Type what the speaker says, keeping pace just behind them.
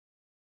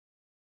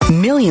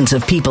Millions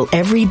of people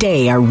every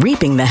day are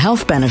reaping the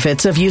health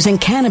benefits of using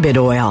cannabis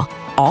oil,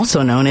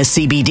 also known as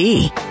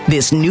CBD.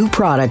 This new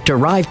product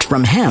derived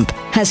from hemp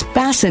has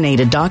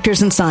fascinated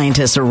doctors and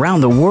scientists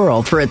around the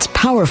world for its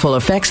powerful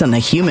effects on the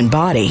human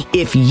body.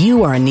 If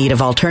you are in need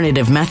of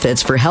alternative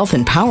methods for health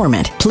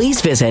empowerment, please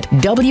visit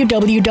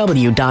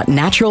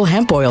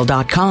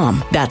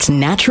www.naturalhempoil.com. That's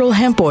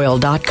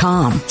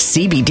naturalhempoil.com.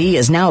 CBD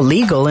is now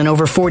legal in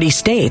over 40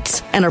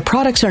 states, and our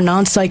products are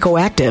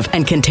non-psychoactive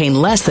and contain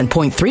less than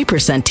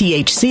 0.3%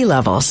 THC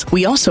levels.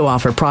 We also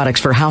offer products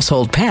for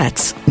household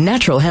pets.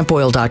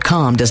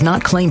 Naturalhempoil.com does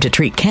not claim to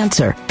treat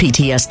cancer,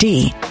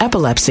 PTSD,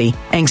 epilepsy,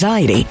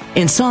 anxiety,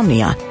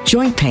 insomnia,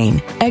 joint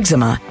pain,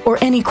 eczema, or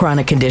any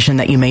chronic condition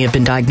that you may have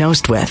been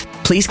diagnosed with.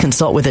 Please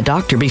consult with a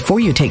doctor before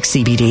you take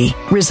CBD.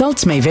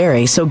 Results may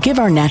vary, so give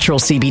our natural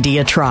CBD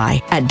a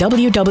try at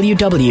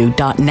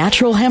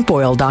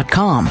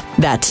www.naturalhempoil.com.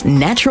 That's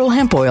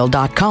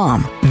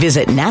naturalhempoil.com.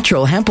 Visit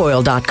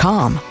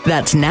naturalhempoil.com.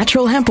 That's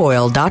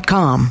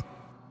naturalhempoil.com.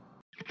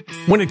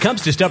 When it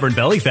comes to stubborn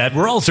belly fat,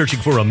 we're all searching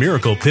for a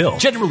miracle pill.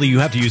 Generally, you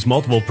have to use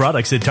multiple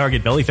products that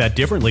target belly fat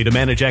differently to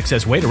manage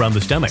excess weight around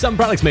the stomach. Some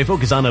products may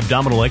focus on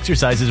abdominal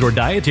exercises or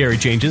dietary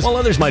changes, while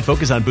others might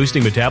focus on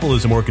boosting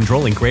metabolism or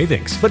controlling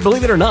cravings. But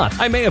believe it or not,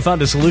 I may have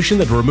found a solution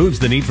that removes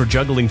the need for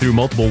juggling through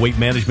multiple weight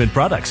management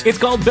products. It's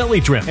called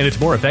Belly Trim, and it's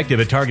more effective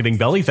at targeting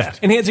belly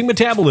fat, enhancing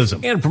metabolism,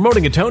 and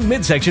promoting a toned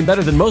midsection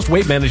better than most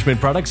weight management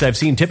products I've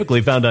seen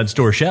typically found on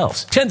store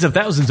shelves. Tens of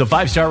thousands of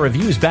 5-star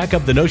reviews back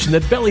up the notion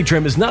that Belly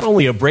Trim is not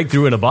only a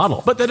breakthrough in a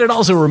bottle, but that it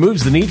also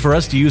removes the need for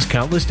us to use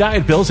countless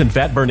diet pills and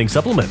fat-burning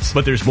supplements.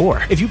 But there's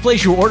more. If you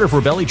place your order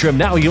for Belly Trim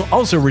now, you'll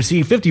also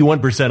receive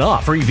 51%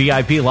 off, free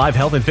VIP live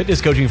health and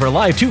fitness coaching for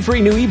life, 2 free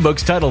new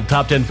ebooks titled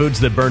Top 10 Foods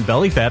That Burn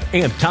Belly Fat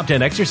and Top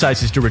 10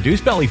 Exercises to Reduce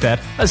Belly Fat,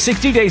 a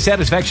 60-day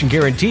satisfaction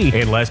guarantee,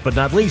 and last but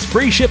not least,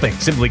 free shipping.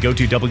 Simply go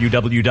to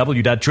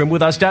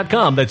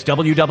www.trimwithus.com. That's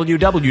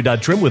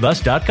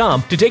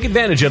www.trimwithus.com to take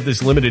advantage of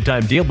this limited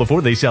time deal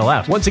before they sell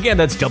out. Once again,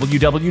 that's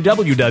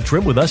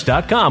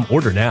www.trimwithus.com.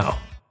 Order now.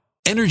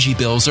 Energy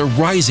bills are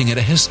rising at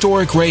a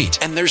historic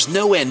rate, and there's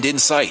no end in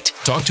sight.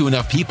 Talk to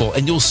enough people,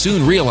 and you'll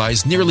soon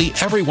realize nearly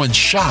everyone's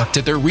shocked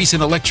at their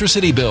recent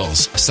electricity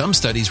bills. Some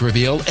studies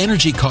reveal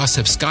energy costs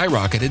have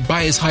skyrocketed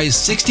by as high as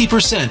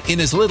 60%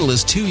 in as little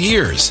as 2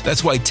 years.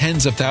 That's why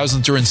tens of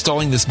thousands are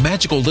installing this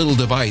magical little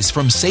device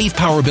from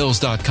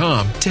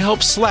SavePowerBills.com to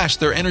help slash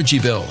their energy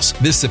bills.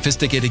 This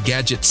sophisticated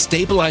gadget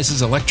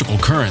stabilizes electrical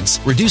currents,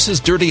 reduces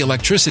dirty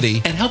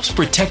electricity, and helps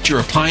protect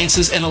your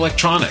appliances and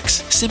electronics.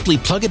 Simply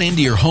plug it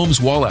into your home's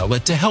wall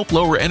outlet to help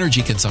lower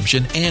energy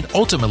consumption and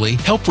ultimately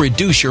help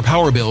reduce your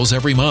power bills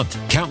every month.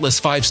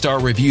 Countless 5-star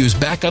reviews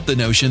back up the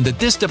notion that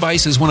this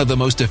device is one of the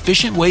most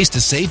efficient ways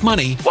to save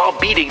money while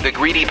beating the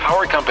greedy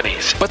power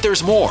companies. But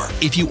there's more.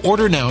 If you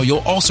order now, you'll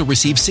also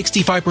receive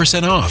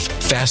 65% off,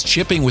 fast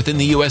shipping within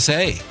the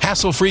USA,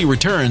 hassle-free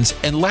returns,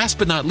 and last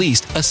but not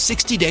least, a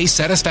 60-day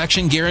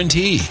satisfaction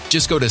guarantee.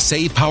 Just go to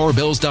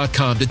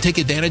SavePowerBills.com to take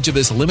advantage of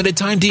this limited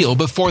time deal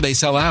before they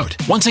sell out.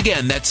 Once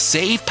again, that's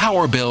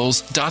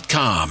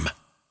SavePowerBills.com.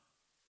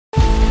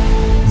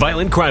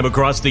 Violent crime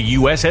across the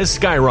U.S. has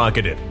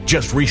skyrocketed.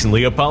 Just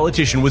recently, a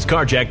politician was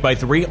carjacked by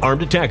 3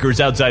 armed attackers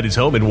outside his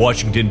home in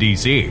Washington,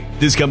 D.C.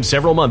 This comes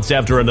several months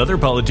after another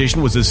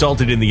politician was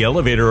assaulted in the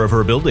elevator of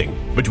her building.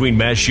 Between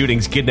mass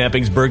shootings,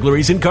 kidnappings,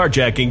 burglaries, and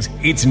carjackings,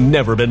 it's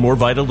never been more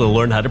vital to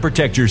learn how to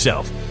protect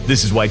yourself.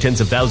 This is why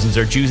tens of thousands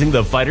are choosing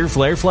the Fighter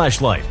Flare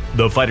flashlight.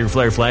 The Fighter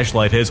Flare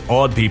flashlight has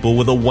awed people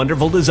with a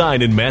wonderful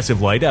design and massive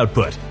light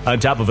output. On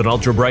top of an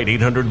ultra-bright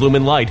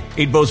 800-lumen light,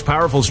 it boasts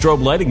powerful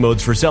strobe lighting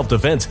modes for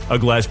self-defense, a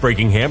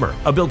glass-breaking hammer,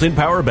 a built-in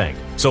power bank,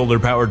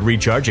 solar-powered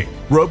recharging,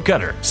 rope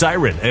cutter,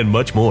 siren, and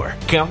much more.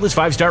 Countless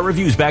 5-star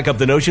reviews back up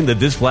the notion that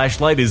this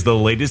flashlight is the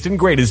latest and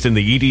greatest in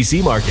the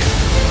EDC market.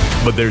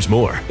 But there's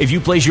more. If you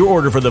place your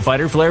order for the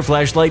Fighter Flare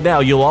flashlight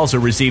now, you'll also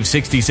receive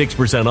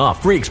 66%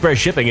 off, free express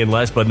shipping, and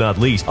last but not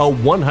least, a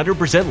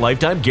 100%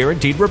 lifetime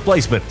guaranteed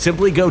replacement.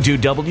 Simply go to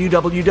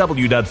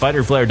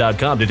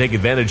www.fighterflare.com to take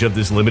advantage of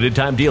this limited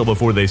time deal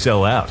before they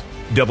sell out.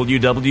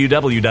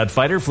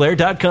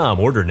 www.fighterflare.com.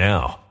 Order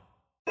now.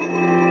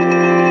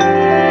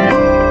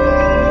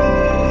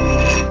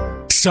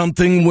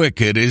 Something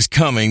wicked is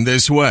coming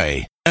this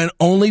way, and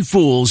only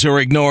fools are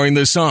ignoring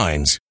the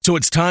signs. So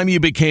it's time you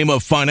became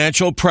a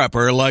financial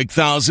prepper like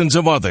thousands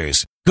of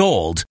others.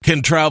 Gold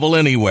can travel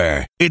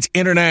anywhere. It's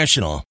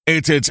international.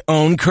 It's its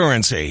own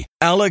currency.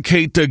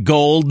 Allocate to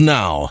gold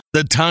now,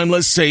 the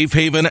timeless safe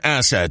haven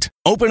asset.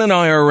 Open an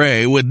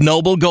IRA with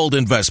Noble Gold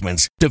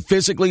Investments to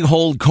physically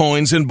hold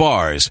coins and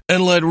bars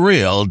and let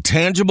real,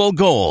 tangible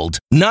gold,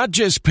 not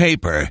just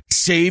paper,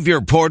 Save your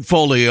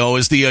portfolio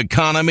as the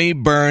economy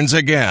burns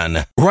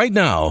again. Right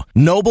now,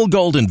 Noble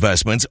Gold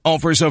Investments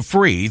offers a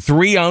free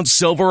 3-ounce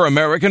silver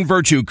American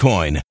Virtue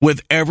coin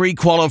with every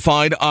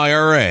qualified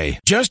IRA.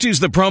 Just use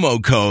the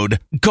promo code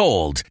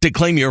GOLD to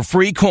claim your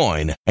free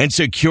coin and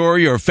secure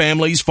your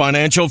family's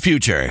financial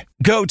future.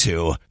 Go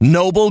to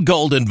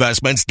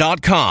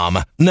noblegoldinvestments.com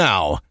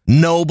now.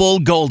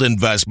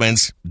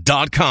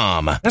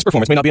 noblegoldinvestments.com. Past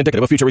performance may not be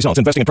indicative of future results.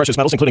 Investing in precious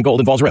metals, including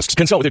gold, involves risks.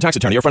 Consult with your tax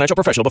attorney or financial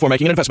professional before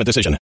making an investment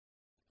decision.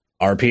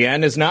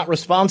 RPN is not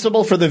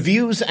responsible for the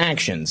views,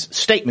 actions,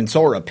 statements,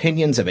 or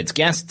opinions of its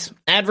guests,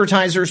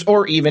 advertisers,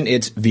 or even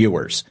its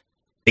viewers.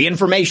 The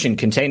information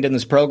contained in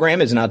this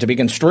program is not to be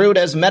construed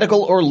as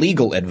medical or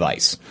legal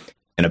advice.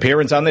 An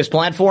appearance on this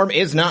platform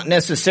is not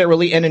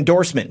necessarily an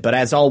endorsement, but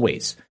as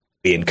always,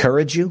 we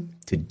encourage you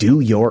to do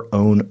your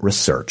own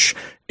research.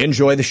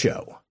 Enjoy the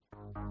show.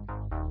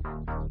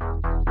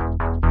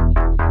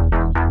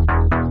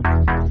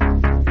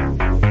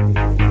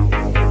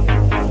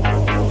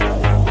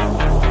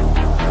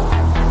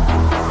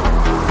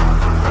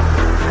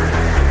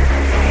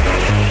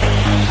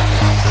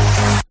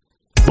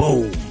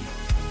 Boom.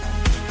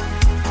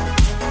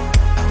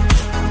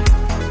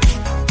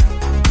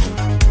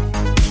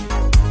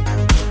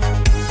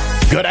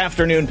 Good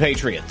afternoon,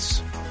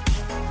 Patriots,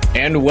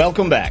 and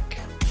welcome back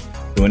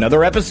to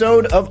another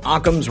episode of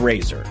Occam's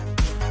Razor.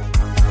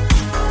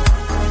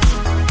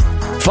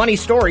 Funny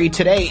story,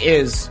 today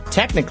is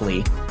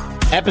technically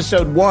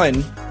episode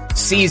 1,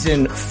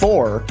 season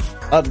 4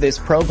 of this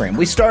program.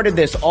 We started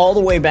this all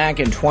the way back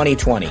in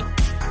 2020.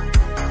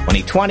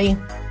 2020,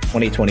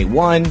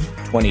 2021,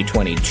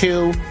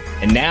 2022,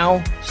 and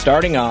now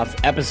starting off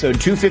episode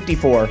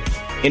 254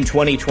 in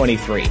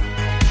 2023.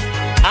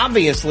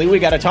 Obviously, we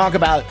got to talk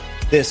about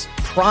this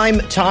prime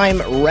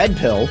time red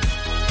pill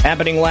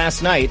happening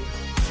last night.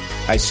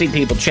 I see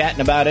people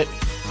chatting about it,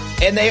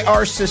 and they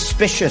are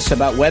suspicious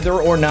about whether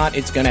or not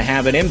it's going to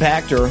have an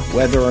impact or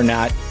whether or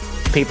not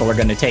people are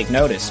going to take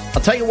notice.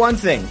 I'll tell you one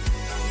thing.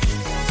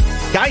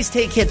 Guys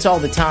take hits all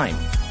the time.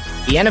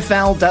 The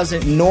NFL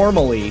doesn't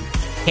normally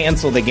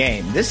cancel the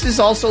game. This is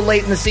also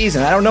late in the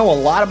season. I don't know a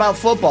lot about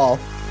football,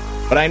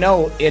 but I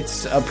know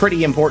it's a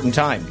pretty important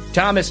time.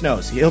 Thomas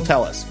knows. He'll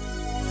tell us.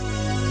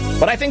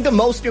 But I think the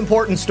most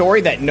important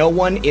story that no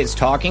one is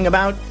talking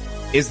about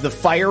is the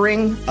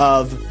firing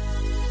of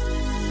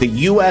the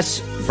U.S.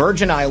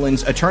 Virgin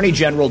Islands Attorney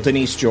General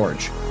Denise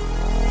George.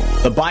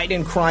 The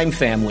Biden crime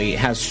family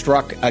has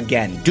struck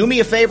again. Do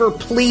me a favor,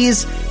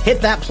 please hit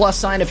that plus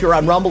sign if you're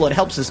on Rumble. It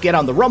helps us get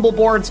on the Rumble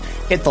boards.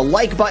 Hit the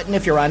like button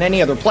if you're on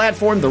any other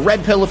platform. The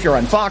red pill if you're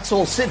on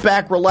Foxhole. Sit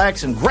back,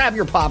 relax, and grab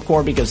your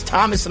popcorn because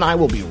Thomas and I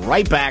will be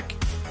right back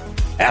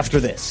after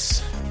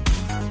this.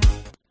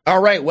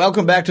 All right,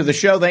 welcome back to the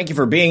show. Thank you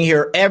for being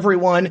here,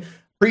 everyone.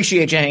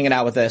 Appreciate you hanging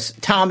out with us.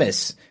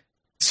 Thomas,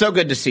 so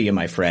good to see you,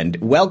 my friend.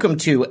 Welcome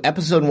to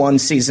episode 1,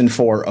 season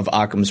 4 of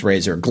Occam's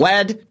Razor.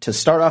 Glad to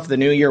start off the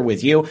new year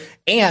with you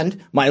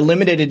and my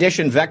limited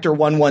edition Vector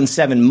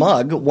 117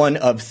 mug, one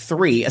of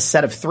 3, a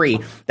set of 3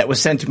 that was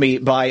sent to me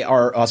by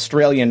our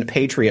Australian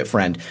Patriot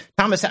friend.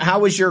 Thomas, how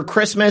was your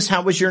Christmas?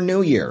 How was your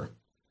New Year?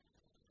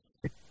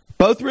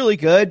 Both really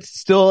good.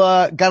 Still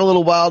got a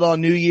little wild on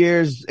New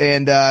Year's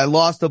and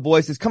lost the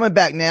voice. It's coming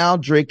back now,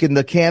 drinking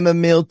the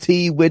chamomile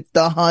tea with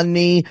the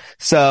honey.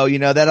 So,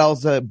 that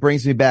also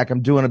brings me back.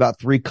 I'm doing about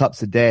 3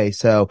 cups a day.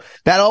 So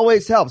that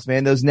always helps,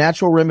 man. Those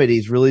natural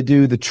remedies really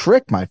do the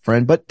trick, my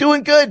friend. But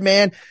doing good,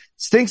 man.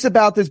 Stinks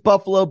about this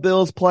Buffalo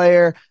Bills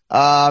player.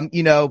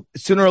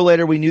 Sooner or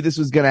later we knew this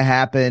was going to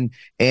happen.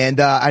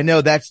 And I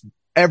know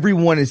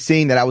everyone is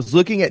seeing that. I was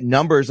looking at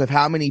numbers of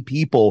how many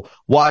people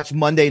watch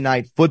Monday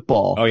Night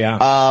Football. Oh,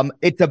 yeah.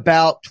 It's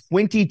about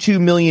 22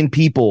 million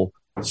people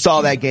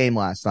saw that game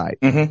last night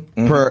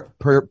per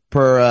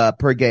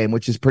game,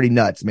 which is pretty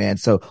nuts, man.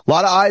 So a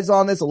lot of eyes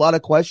on this, a lot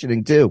of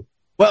questioning too.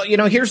 Well,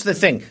 here's the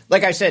thing.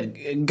 Like I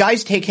said,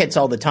 guys take hits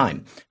all the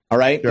time. All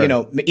right.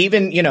 Sure.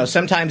 Even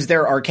sometimes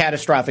there are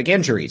catastrophic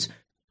injuries.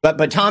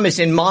 But Thomas,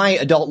 in my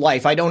adult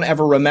life, I don't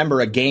ever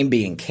remember a game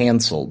being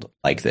canceled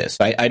like this.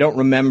 I don't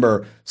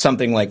remember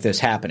something like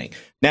this happening.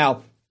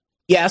 Now,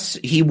 yes,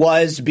 he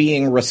was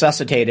being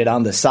resuscitated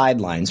on the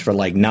sidelines for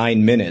like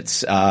 9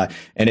 minutes, and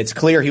it's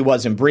clear he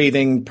wasn't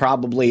breathing.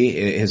 Probably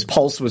his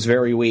pulse was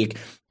very weak.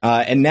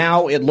 And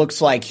now it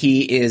looks like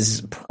he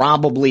is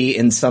probably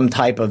in some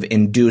type of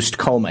induced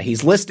coma.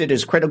 He's listed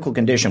as critical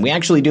condition. We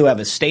actually do have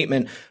a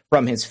statement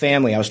from his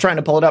family. I was trying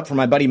to pull it up from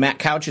my buddy Matt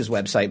Couch's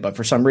website, but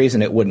for some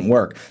reason it wouldn't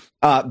work.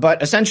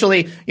 But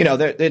essentially,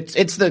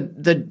 it's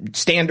the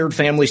standard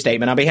family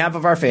statement. On behalf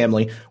of our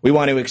family, we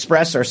want to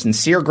express our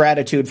sincere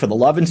gratitude for the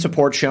love and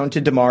support shown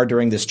to Damar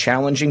during this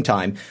challenging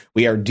time.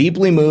 We are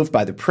deeply moved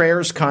by the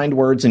prayers, kind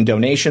words, and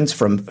donations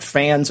from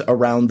fans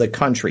around the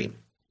country.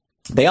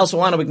 They also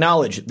want to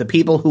acknowledge the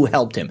people who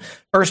helped him,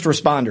 first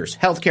responders,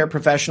 healthcare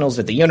professionals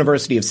at the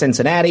University of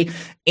Cincinnati,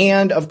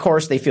 and, of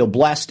course, they feel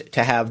blessed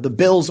to have the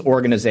Bills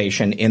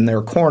organization in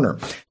their corner.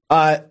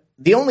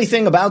 The only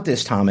thing about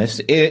this, Thomas,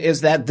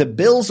 is that the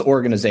Bills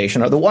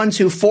organization are the ones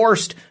who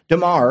forced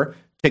Damar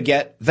to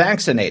get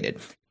vaccinated.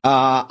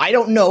 I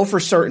don't know for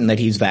certain that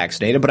he's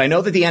vaccinated, but I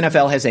know that the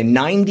NFL has a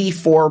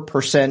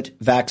 94%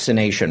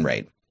 vaccination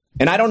rate.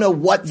 And I don't know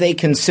what they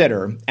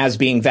consider as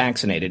being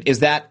vaccinated. Is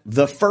that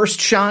the first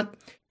shot?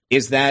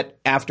 Is that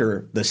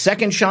after the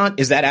second shot?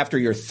 Is that after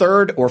your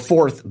third or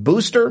fourth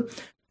booster?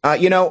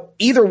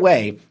 Either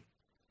way,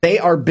 they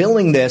are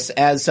billing this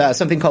as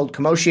something called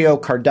commotio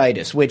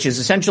carditis, which is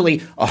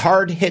essentially a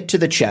hard hit to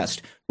the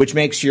chest, which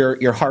makes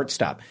your heart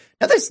stop.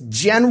 Now, this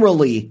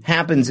generally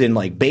happens in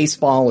like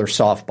baseball or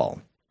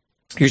softball.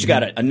 Here's you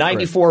got a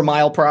 94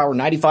 mile per hour,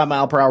 95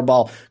 mile per hour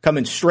ball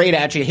coming straight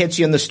at you, hits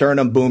you in the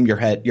sternum, boom, your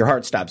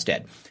heart stops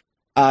dead.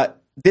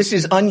 This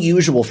is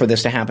unusual for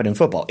this to happen in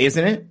football,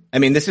 isn't it? I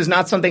mean, this is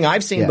not something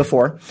I've seen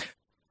before.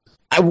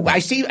 I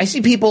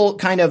see people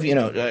kind of,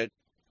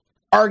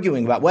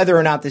 arguing about whether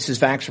or not this is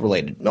vax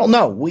related. Well,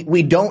 no,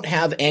 we don't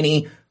have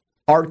any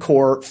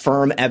hardcore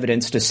firm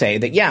evidence to say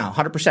that,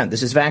 100%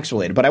 this is vax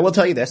related. But I will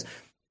tell you this.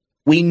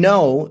 We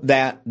know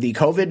that the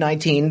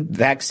COVID-19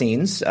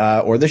 vaccines,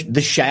 or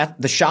the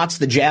shots,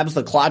 the jabs,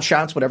 the clot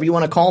shots, whatever you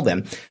want to call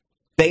them,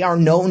 they are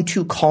known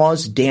to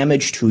cause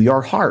damage to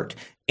your heart.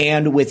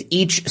 And with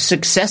each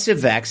successive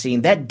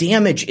vaccine, that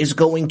damage is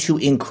going to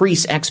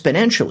increase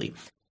exponentially.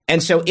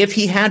 And so if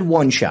he had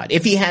one shot,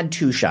 if he had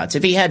two shots,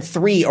 if he had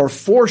 3 or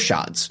 4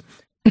 shots,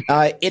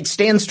 it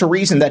stands to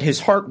reason that his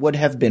heart would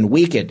have been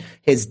weakened.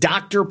 His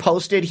doctor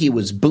posted he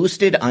was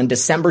boosted on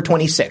December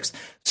 26th.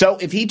 So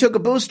if he took a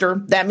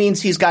booster, that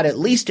means he's got at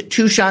least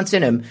 2 shots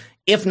in him,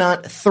 if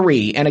not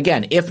 3, and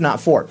again, if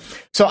not 4.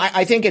 So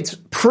I think it's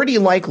pretty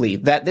likely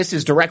that this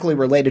is directly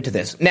related to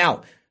this.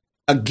 Now,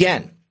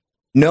 again,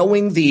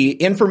 knowing the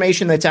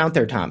information that's out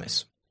there,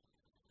 Thomas,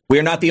 we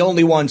are not the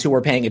only ones who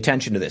are paying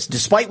attention to this.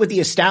 Despite what the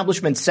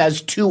establishment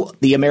says to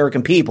the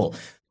American people,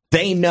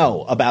 they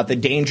know about the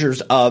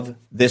dangers of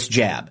this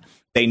jab.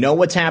 They know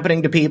what's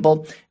happening to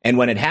people. And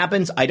when it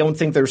happens, I don't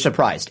think they're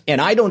surprised. And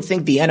I don't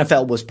think the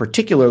NFL was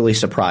particularly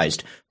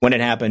surprised when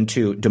it happened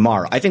to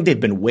Damar. I think they've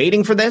been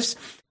waiting for this.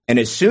 And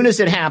as soon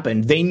as it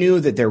happened, they knew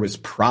that there was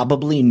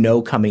probably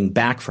no coming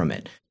back from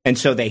it. And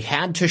so they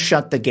had to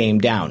shut the game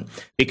down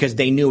because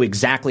they knew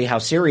exactly how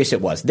serious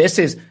it was. This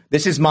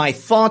is my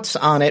thoughts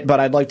on it,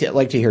 but I'd like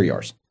to hear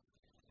yours.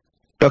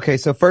 Okay,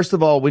 so first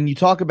of all, when you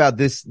talk about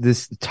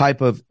this type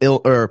of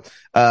we'll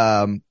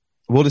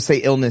just say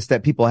illness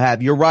that people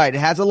have, you're right. It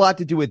has a lot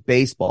to do with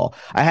baseball.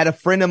 I had a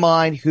friend of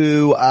mine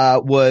who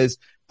was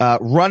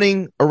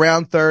running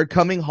around third,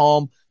 coming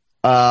home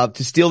to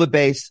steal the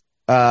base.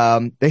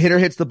 The hitter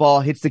hits the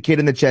ball, hits the kid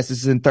in the chest. This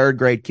is in third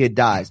grade. Kid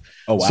dies.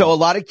 Oh, wow. So a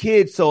lot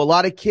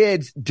of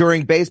kids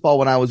during baseball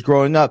when I was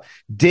growing up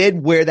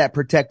did wear that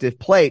protective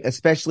plate,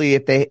 especially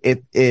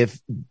if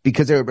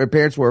because their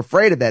parents were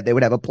afraid of that, they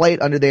would have a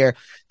plate under there.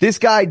 This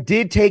guy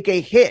did take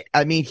a hit.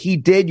 I mean, he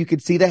did. You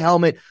could see the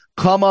helmet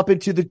come up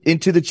into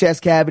the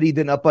chest cavity,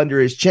 then up under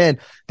his chin.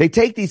 They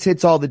take these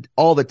hits all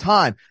the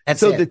time.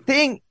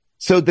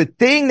 The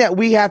thing that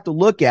we have to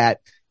look at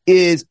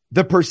is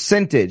the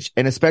percentage,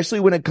 and especially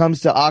when it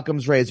comes to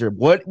Occam's razor,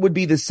 what would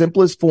be the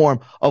simplest form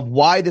of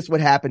why this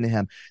would happen to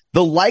him?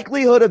 The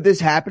likelihood of this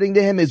happening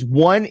to him is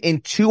 1 in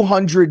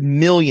 200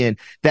 million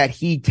that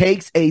he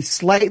takes a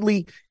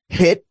slightly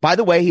hit. By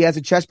the way, he has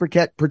a chest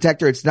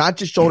protector. It's not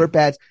just shoulder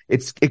pads.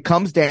 It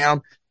comes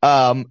down.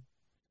 The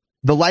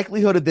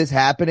likelihood of this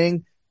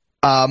happening,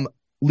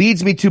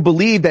 leads me to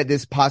believe that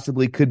this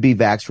possibly could be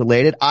vax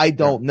related. I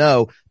don't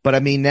know, but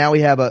I mean, now we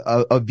have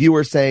a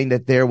viewer saying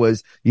that there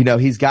was,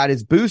 he's got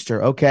his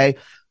booster. Okay.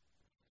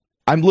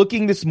 I'm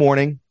looking this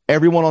morning.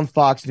 Everyone on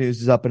Fox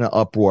News is up in an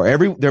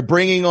uproar. They're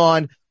bringing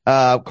on,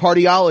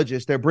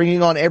 cardiologists. They're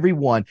bringing on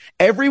everyone,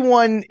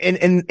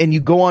 and you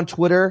go on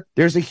Twitter.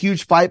 There's a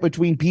huge fight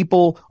between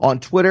people on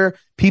Twitter,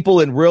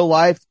 people in real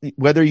life,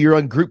 whether you're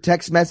on group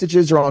text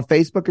messages or on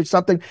Facebook or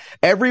something.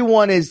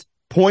 Everyone is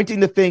pointing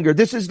the finger.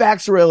 This is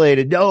vax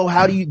related. No,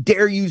 how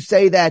dare you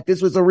say that?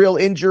 This was a real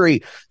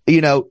injury.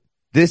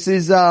 This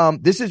is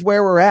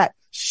where we're at.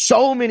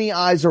 So many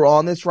eyes are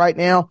on this right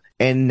now,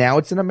 and now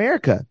it's in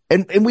America.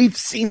 And we've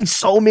seen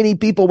so many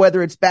people,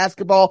 whether it's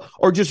basketball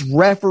or just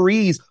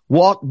referees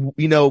walk,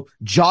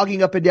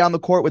 jogging up and down the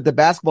court with the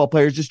basketball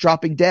players just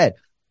dropping dead.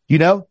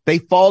 They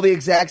fall the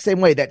exact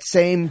same way, that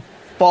same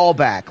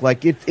fallback.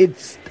 Like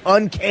it's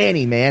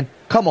uncanny, man.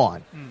 Come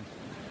on.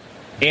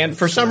 And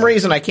for some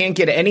reason, I can't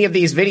get any of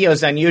these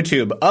videos on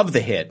YouTube of the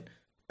hit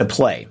to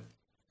play.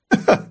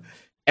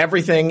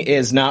 Everything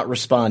is not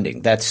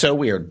responding. That's so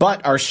weird.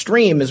 But our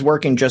stream is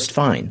working just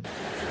fine.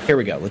 Here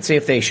we go. Let's see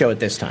if they show it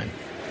this time.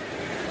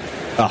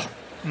 Oh,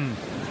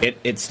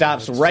 it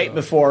stops right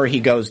before he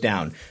goes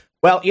down.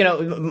 Well,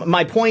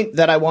 my point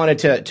that I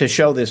wanted to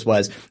show this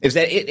is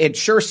that it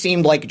sure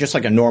seemed like just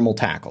like a normal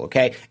tackle,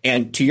 okay?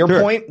 And to your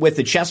point, with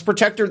the chest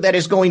protector, that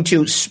is going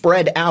to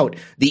spread out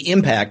the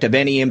impact of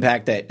any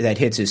impact that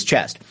hits his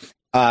chest.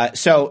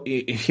 So,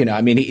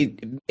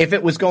 if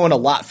it was going a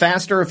lot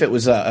faster, if it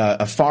was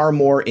a far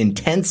more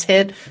intense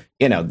hit,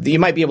 you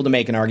might be able to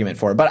make an argument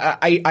for it. But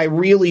I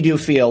really do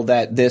feel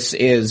that this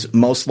is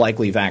most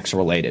likely vax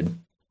related.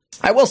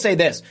 I will say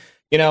this,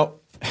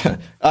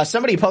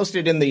 Somebody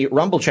posted in the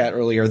Rumble chat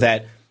earlier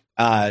that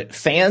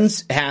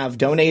fans have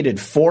donated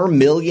 $4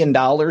 million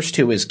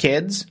to his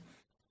kids.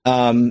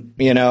 I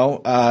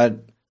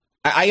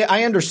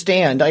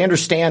understand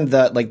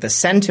the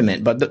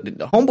sentiment, but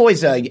the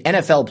homeboy's a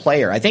NFL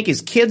player. I think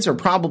his kids are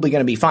probably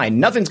going to be fine.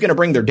 Nothing's going to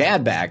bring their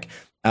dad back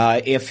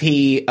if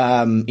he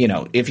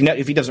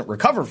doesn't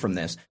recover from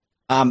this.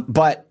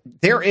 But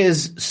there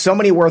is so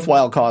many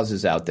worthwhile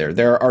causes out there.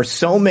 There are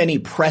so many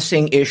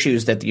pressing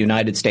issues that the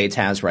United States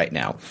has right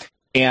now.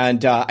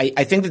 And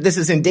I think that this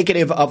is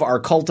indicative of our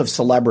cult of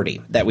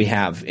celebrity that we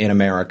have in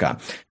America.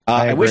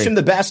 I wish him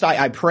the best.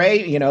 I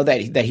pray,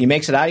 that he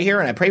makes it out of here,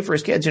 and I pray for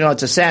his kids.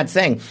 It's a sad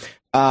thing.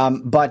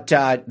 But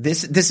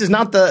this is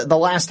not the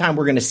last time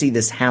we're going to see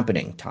this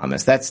happening,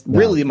 Thomas. That's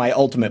really my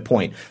ultimate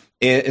point,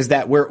 is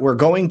that we're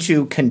going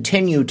to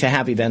continue to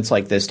have events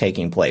like this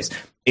taking place.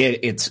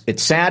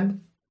 It's sad.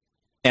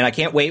 And I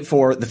can't wait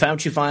for the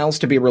Fauci files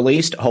to be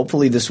released,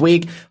 hopefully this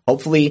week.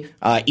 Hopefully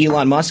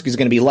Elon Musk is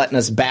going to be letting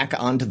us back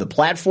onto the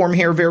platform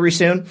here very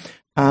soon.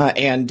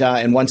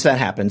 And once that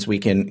happens, we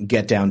can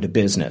get down to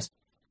business.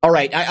 All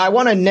right. I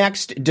want to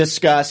next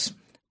discuss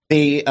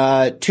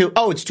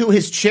it's to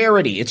his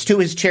charity. It's to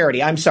his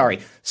charity. I'm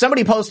sorry.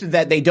 Somebody posted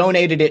that they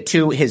donated it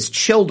to his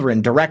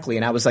children directly.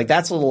 And I was like,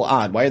 that's a little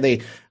odd. Why are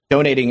they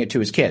donating it to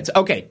his kids?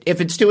 Okay. If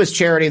it's to his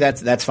charity,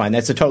 that's fine.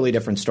 That's a totally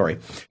different story.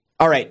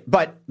 All right,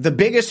 but the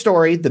biggest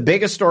story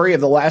of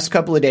the last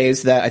couple of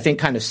days that I think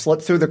kind of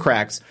slipped through the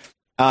cracks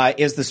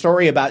is the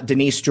story about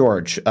Denise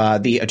George,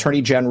 the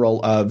Attorney General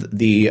of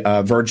the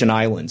Virgin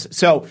Islands.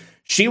 So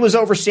she was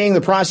overseeing the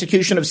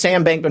prosecution of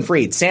Sam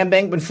Bankman-Fried. Sam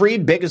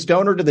Bankman-Fried, biggest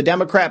donor to the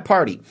Democrat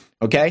Party,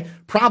 okay,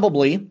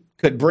 probably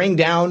could bring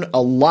down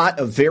a lot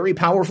of very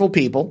powerful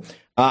people.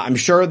 I'm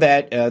sure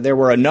that there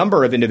were a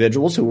number of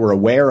individuals who were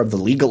aware of the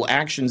legal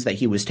actions that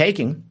he was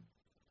taking.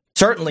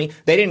 Certainly,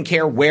 they didn't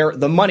care where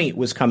the money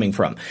was coming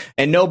from,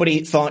 and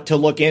nobody thought to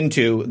look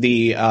into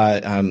the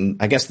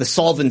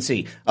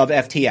solvency of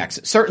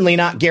FTX. Certainly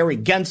not Gary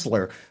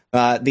Gensler,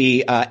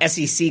 the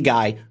SEC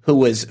guy who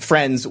was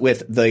friends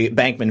with the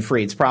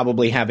Bankman-Frieds,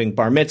 probably having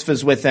bar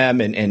mitzvahs with them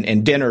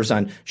and dinners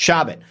on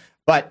Shabbat.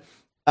 But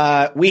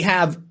we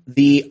have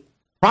the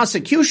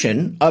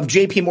prosecution of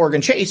J.P.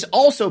 Morgan Chase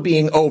also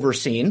being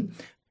overseen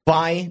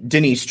by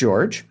Denise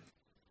George.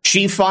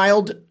 She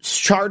filed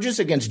charges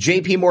against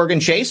J.P.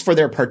 Morgan Chase for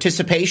their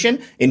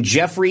participation in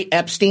Jeffrey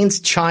Epstein's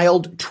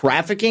child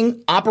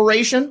trafficking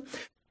operation.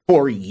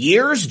 For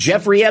years,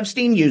 Jeffrey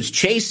Epstein used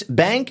Chase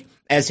Bank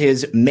as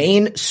his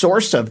main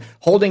source of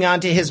holding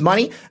on to his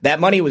money. That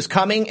money was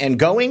coming and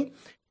going,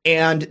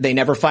 and they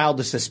never filed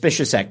a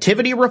suspicious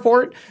activity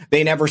report.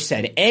 They never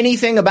said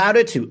anything about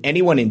it to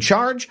anyone in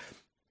charge.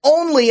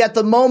 Only at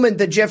the moment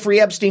that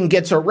Jeffrey Epstein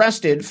gets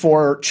arrested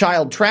for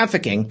child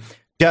trafficking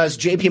does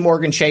J.P.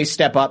 Morgan Chase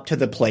step up to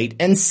the plate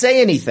and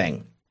say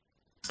anything.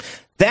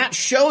 That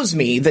shows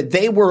me that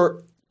they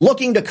were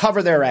looking to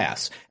cover their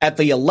ass. At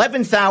the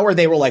 11th hour,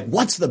 they were like,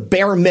 what's the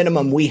bare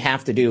minimum we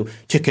have to do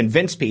to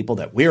convince people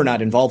that we're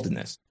not involved in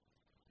this?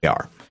 They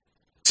are.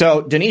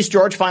 So Denise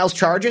George files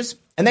charges,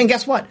 and then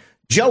guess what?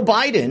 Joe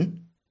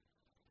Biden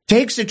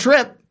takes a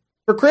trip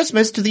for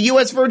Christmas to the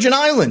U.S. Virgin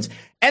Islands,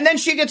 and then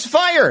she gets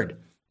fired.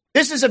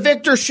 This is a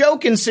Viktor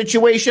Shokin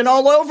situation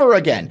all over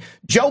again.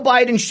 Joe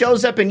Biden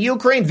shows up in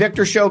Ukraine.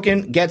 Viktor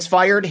Shokin gets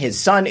fired. His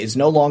son is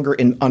no longer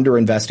under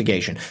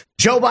investigation.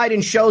 Joe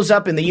Biden shows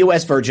up in the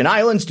U.S. Virgin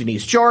Islands.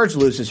 Denise George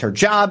loses her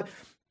job.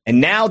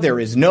 And now there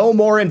is no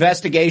more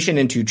investigation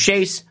into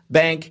Chase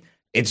Bank.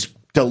 It's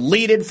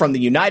deleted from the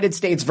United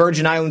States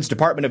Virgin Islands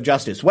Department of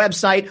Justice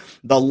website.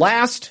 The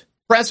last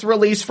press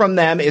release from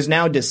them is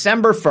now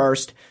December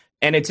 1st.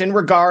 And it's in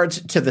regards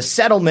to the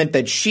settlement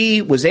that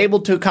she was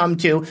able to come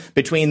to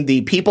between the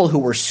people who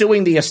were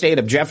suing the estate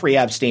of Jeffrey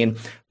Epstein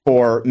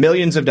for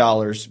millions of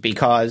dollars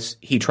because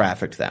he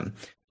trafficked them.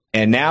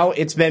 And now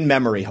it's been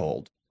memory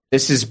hold.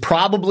 This is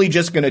probably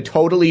just going to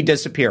totally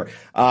disappear.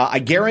 I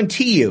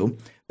guarantee you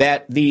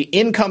that the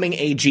incoming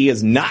AG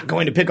is not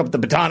going to pick up the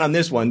baton on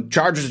this one.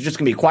 Charges are just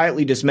going to be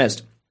quietly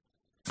dismissed.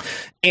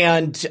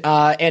 And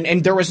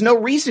there was no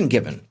reason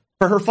given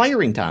for her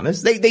firing,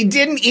 Thomas. They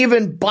didn't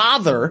even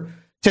bother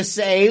to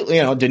say,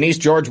 Denise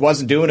George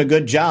wasn't doing a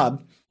good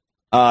job.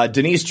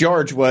 Denise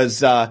George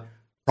was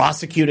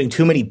prosecuting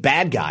too many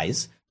bad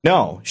guys.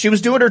 No, she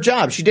was doing her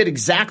job. She did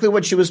exactly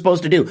what she was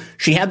supposed to do.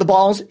 She had the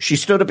balls. She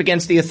stood up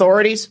against the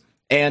authorities,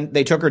 and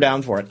they took her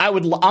down for it. I'm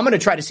going to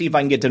try to see if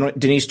I can get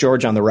Denise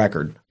George on the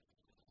record.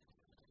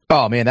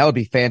 Oh man, that would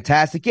be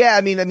fantastic. Yeah,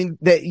 I mean,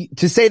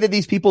 to say that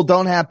these people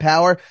don't have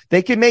power,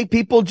 they can make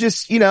people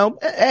just,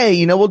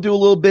 hey, we'll do a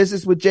little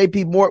business with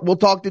JP Morgan. We'll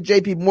talk to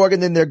JP Morgan,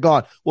 then they're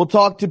gone. We'll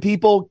talk to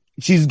people.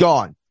 She's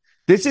gone.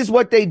 This is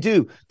what they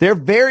do. They're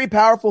very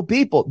powerful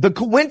people. The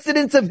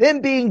coincidence of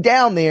him being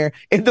down there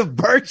in the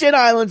Virgin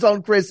Islands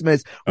on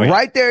Christmas,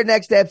 right there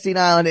next to Epstein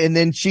Island, and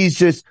then she's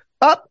just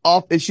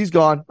off, and she's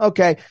gone.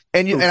 Okay.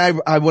 And I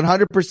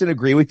 100%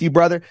 agree with you,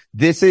 brother.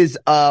 This is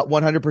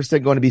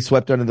 100% going to be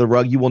swept under the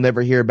rug. You will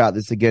never hear about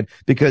this again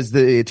because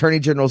the attorney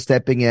general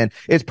stepping in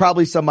is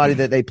probably somebody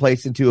that they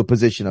place into a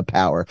position of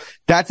power.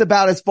 That's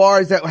about as far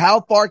as that.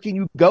 How far can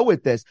you go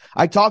with this?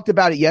 I talked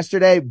about it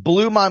yesterday,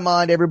 blew my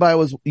mind. Everybody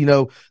was,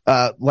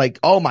 like,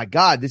 oh my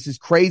God, this is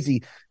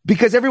crazy.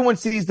 Because everyone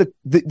sees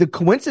the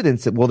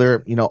coincidence. Well,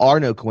 there, are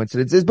no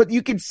coincidences, but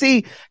you can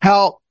see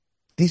how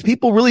these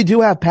people really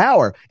do have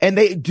power, and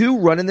they do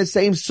run in the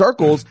same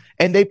circles,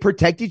 and they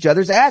protect each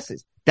other's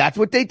asses. That's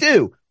what they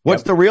do.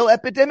 What's the real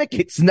epidemic?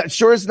 It's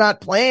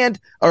not planned,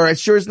 or as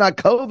sure as not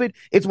COVID.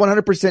 It's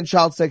 100%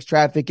 child sex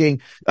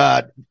trafficking,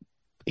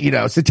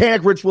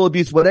 satanic ritual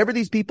abuse, whatever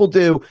these people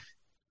do.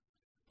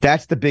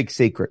 That's the big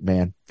secret,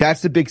 man.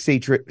 That's the big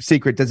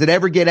secret. Does it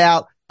ever get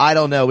out? I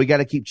don't know. We got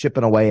to keep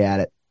chipping away at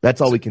it. That's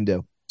all we can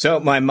do. So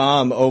my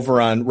mom over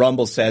on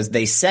Rumble says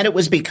they said it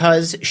was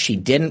because she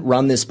didn't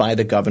run this by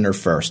the governor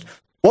first.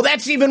 Well,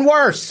 that's even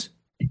worse.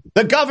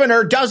 The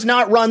governor does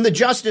not run the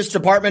Justice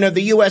Department of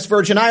the U.S.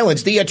 Virgin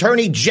Islands. The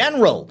attorney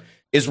general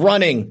is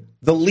running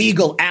the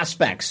legal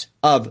aspects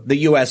of the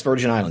U.S.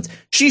 Virgin Islands.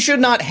 She should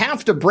not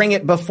have to bring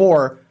it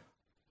before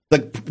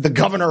the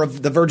governor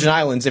of the Virgin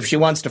Islands if she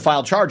wants to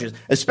file charges,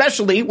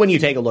 especially when you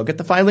take a look at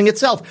the filing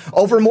itself.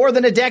 Over more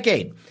than a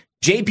decade,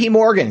 J.P.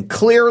 Morgan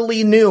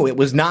clearly knew it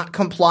was not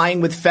complying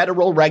with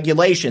federal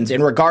regulations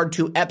in regard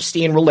to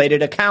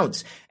Epstein-related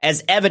accounts,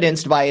 as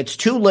evidenced by its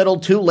too little,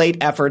 too late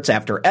efforts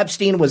after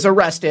Epstein was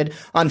arrested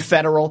on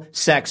federal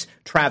sex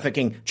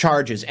trafficking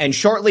charges, and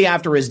shortly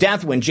after his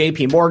death when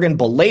J.P. Morgan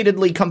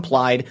belatedly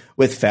complied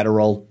with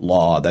federal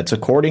law. That's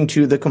according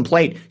to the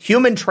complaint.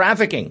 Human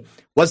trafficking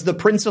was the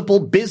principal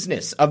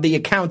business of the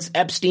accounts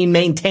Epstein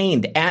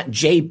maintained at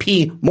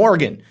J.P.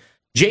 Morgan.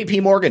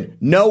 J.P. Morgan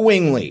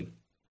knowingly,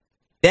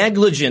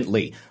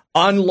 negligently,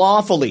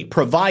 unlawfully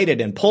provided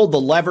and pulled the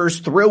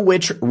levers through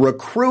which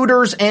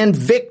recruiters and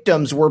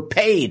victims were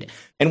paid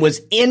and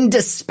was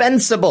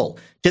indispensable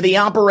to the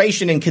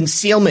operation and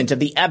concealment of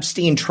the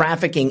Epstein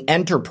trafficking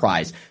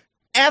enterprise.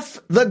 F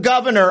the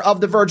governor of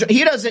the Virgin.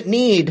 He doesn't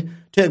need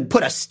to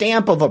put a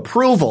stamp of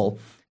approval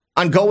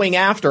on going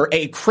after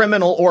a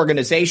criminal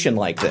organization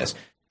like this.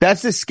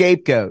 That's the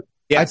scapegoat.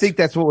 Yes. I think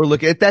that's what we're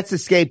looking at. That's the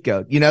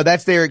scapegoat.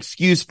 That's their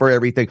excuse for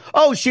everything.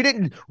 Oh, she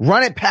didn't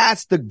run it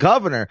past the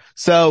governor.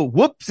 So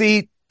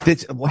whoopsie.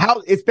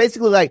 It's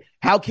basically like,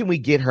 how can we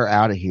get her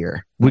out of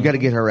here? We got to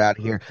get her out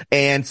of here.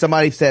 And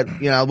somebody said,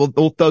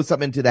 we'll throw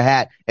something into the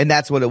hat. And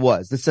that's what it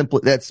was.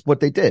 That's what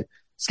they did.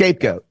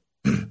 Scapegoat.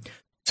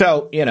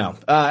 So,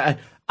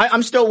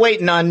 I'm still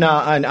waiting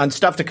on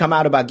stuff to come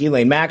out about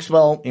Ghislaine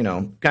Maxwell,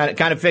 kind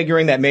of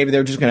figuring that maybe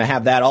they're just going to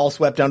have that all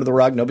swept under the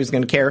rug. Nobody's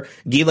going to care.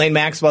 Ghislaine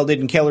Maxwell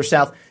didn't kill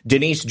herself.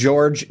 Denise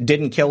George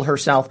didn't kill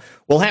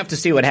herself. We'll have to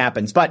see what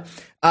happens. But,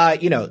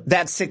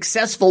 that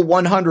successful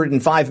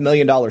 $105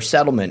 million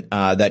settlement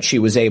that she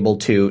was able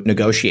to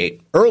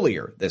negotiate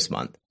earlier this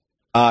month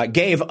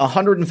gave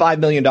 $105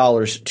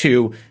 million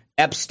to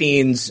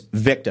Epstein's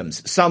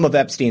victims, some of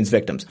Epstein's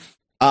victims.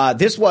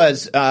 This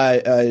was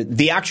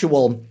the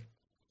actual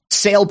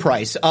sale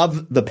price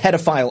of the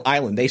pedophile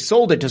island. They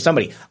sold it to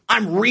somebody.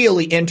 I'm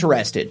really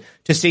interested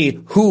to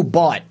see who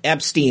bought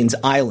Epstein's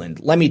island.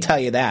 Let me tell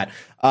you that.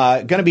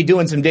 Going to be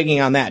doing some digging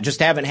on that. Just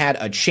haven't had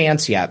a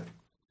chance yet.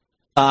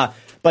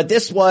 But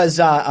this was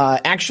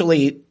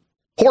actually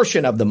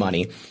portion of the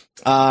money.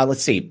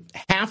 Let's see.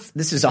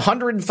 This is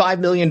 $105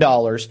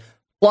 million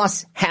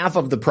plus half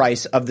of the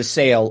price of the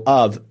sale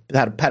of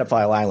that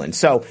pedophile island.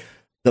 So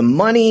the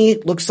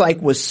money looks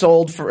like was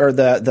sold for, or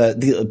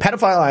the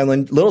pedophile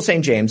island, Little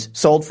St. James,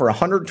 sold for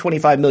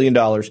 $125 million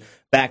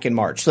back in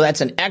March. So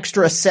that's an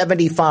extra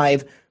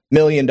 $75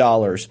 million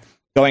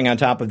going on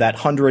top of that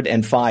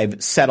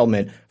 105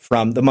 settlement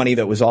from the money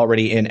that was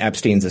already in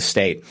Epstein's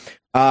estate.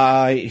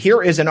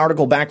 Here is an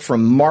article back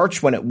from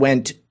March when it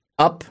went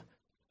up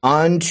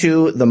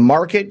onto the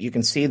market. You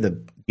can see the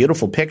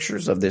beautiful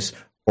pictures of this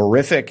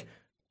horrific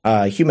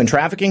human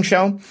trafficking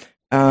show.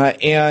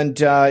 And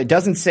it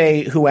doesn't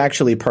say who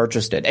actually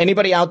purchased it.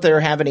 Anybody out there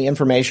have any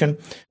information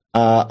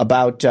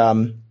about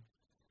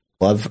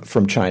Love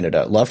from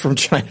China? Love from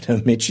China,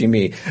 Michi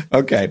Me.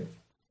 Okay.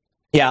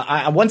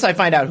 Yeah, once I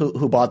find out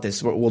who bought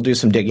this, we'll do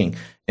some digging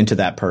into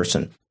that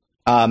person.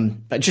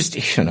 But just,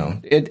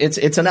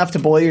 it's enough to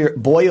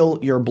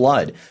boil your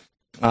blood.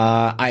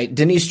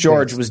 Denise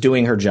George was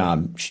doing her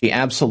job. She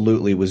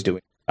absolutely was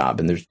doing her job,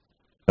 and there's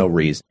no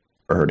reason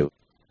for her to.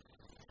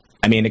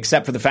 I mean,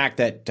 except for the fact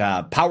that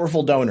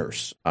powerful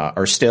donors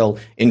are still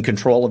in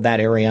control of that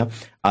area.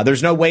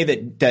 There's no way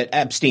that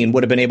Epstein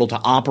would have been able to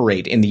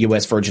operate in the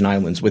U.S. Virgin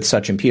Islands with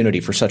such impunity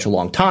for such a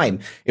long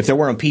time if there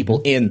weren't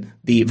people in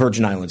the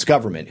Virgin Islands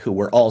government who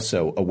were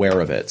also aware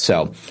of it.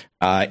 So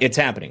it's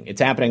happening.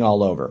 It's happening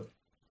all over.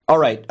 All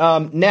right.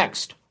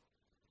 Next.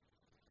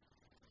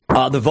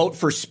 The vote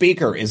for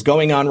speaker is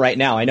going on right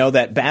now. I know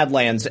that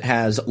Badlands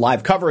has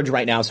live coverage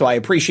right now, so I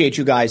appreciate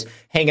you guys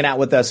hanging out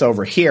with us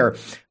over here.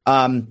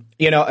 At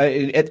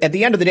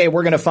the end of the day,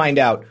 we're going to find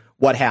out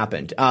what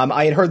happened.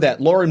 I had heard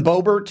that Lauren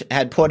Boebert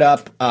had put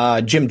up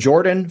Jim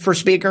Jordan for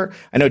Speaker.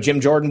 I know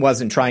Jim Jordan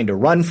wasn't trying to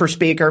run for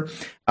Speaker.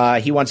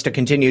 He wants to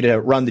continue to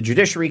run the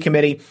Judiciary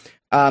Committee.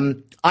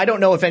 I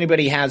don't know if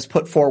anybody has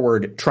put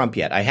forward Trump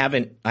yet. I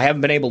haven't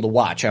been able to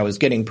watch. I was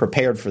getting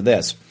prepared for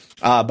this.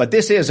 But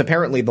this is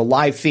apparently the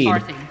live feed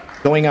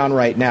going on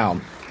right now.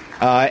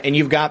 And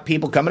you've got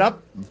people coming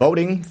up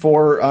voting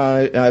for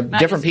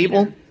different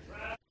people.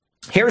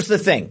 Here's the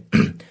thing.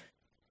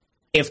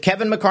 If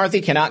Kevin McCarthy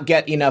cannot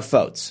get enough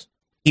votes,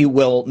 he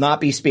will not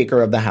be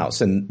Speaker of the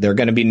House, and they're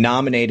going to be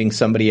nominating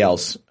somebody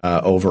else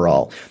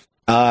overall.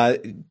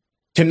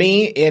 To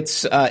me,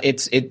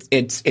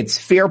 it's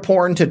fear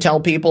porn to tell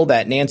people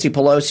that Nancy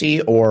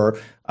Pelosi or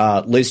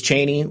Liz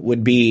Cheney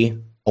would be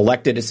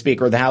elected as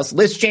Speaker of the House.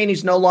 Liz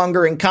Cheney's no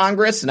longer in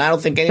Congress, and I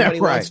don't think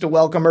anybody wants to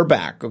welcome her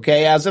back.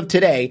 Okay, as of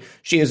today,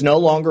 she is no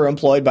longer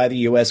employed by the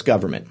U.S.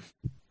 government.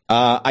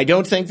 I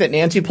don't think that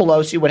Nancy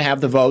Pelosi would have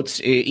the votes,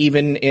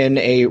 even in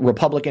a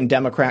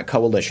Republican-Democrat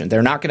coalition.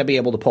 They're not going to be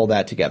able to pull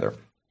that together.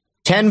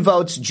 10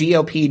 votes,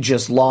 GOP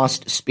just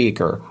lost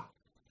Speaker.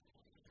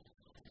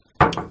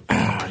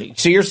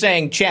 So you're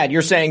saying, Chad,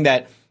 you're saying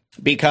that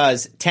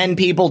because 10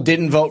 people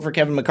didn't vote for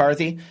Kevin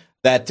McCarthy,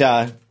 that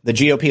the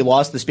GOP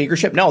lost the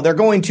speakership? No, they're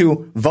going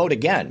to vote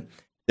again.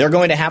 They're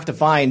going to have to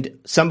find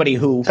somebody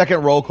who...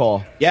 Second roll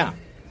call. Yeah.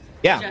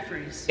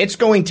 Jeffries. It's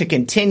going to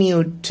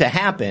continue to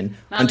happen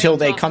until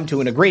they come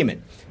to an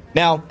agreement.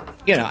 Now,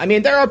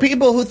 there are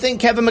people who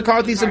think Kevin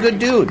McCarthy's a good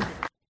dude.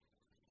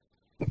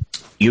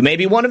 You may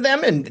be one of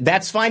them, and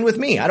that's fine with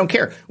me. I don't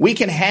care. We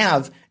can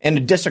have a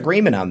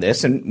disagreement on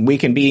this, and we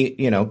can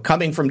be,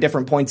 coming from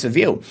different points of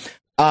view.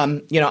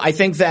 I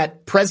think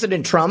that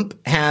President Trump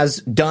has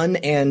done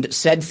and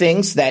said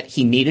things that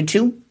he needed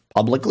to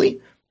publicly,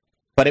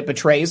 but it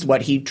betrays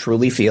what he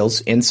truly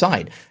feels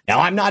inside. Now,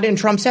 I'm not in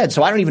Trump's head,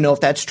 so I don't even know if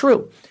that's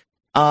true.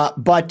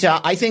 But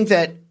I think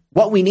that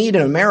what we need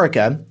in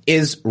America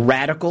is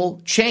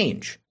radical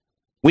change.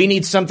 We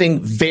need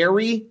something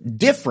very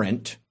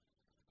different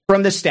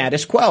from the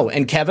status quo.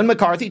 And Kevin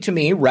McCarthy, to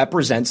me,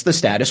 represents the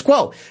status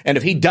quo. And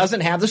if he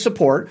doesn't have the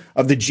support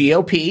of the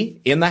GOP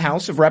in the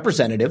House of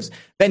Representatives,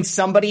 then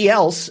somebody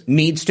else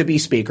needs to be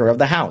Speaker of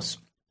the House.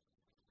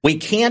 We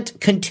can't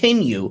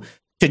continue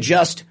to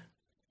just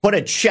put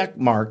a check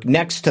mark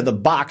next to the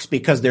box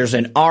because there's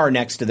an R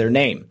next to their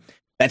name.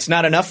 That's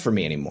not enough for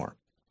me anymore.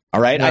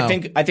 All right. No.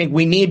 I think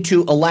we need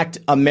to elect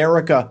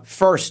America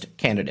First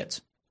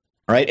candidates.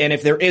 All right. And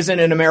if there isn't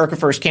an America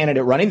First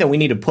candidate running, then we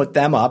need to put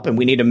them up and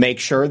we need to make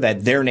sure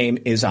that their name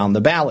is on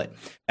the ballot.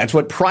 That's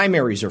what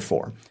primaries are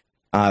for.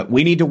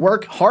 We need to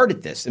work hard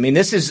at this. I mean,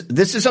 this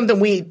is something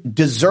we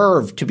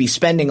deserve to be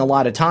spending a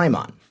lot of time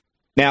on.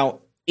 Now,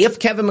 if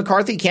Kevin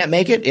McCarthy can't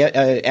make it,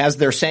 as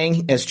they're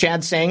saying, as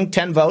Chad's saying,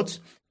 10 votes,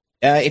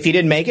 if he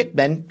didn't make it,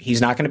 then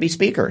he's not going to be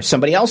Speaker.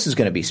 Somebody else is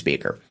going to be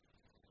Speaker.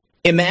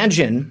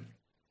 Imagine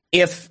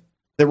if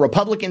the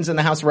Republicans in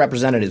the House of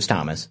Representatives,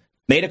 Thomas,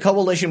 made a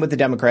coalition with the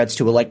Democrats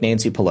to elect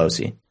Nancy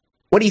Pelosi.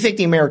 What do you think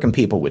the American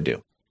people would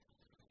do?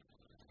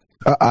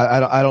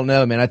 I don't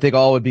know, man. I think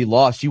all would be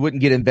lost. You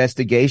wouldn't get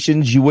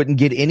investigations. You wouldn't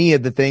get any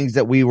of the things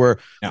that we were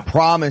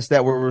promised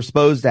that were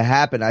supposed to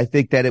happen. I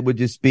think that it would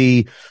just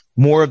be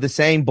more of the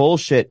same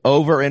bullshit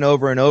over and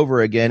over and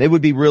over again. It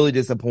would be really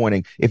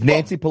disappointing. If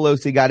Nancy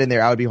Pelosi got in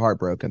there, I would be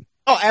heartbroken.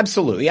 Oh,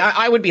 absolutely.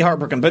 I would be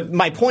heartbroken. But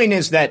my point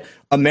is that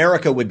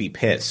America would be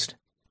pissed.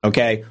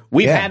 Okay?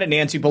 We've had a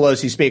Nancy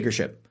Pelosi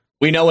speakership.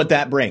 We know what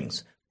that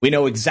brings. We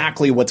know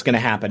exactly what's going to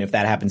happen if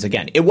that happens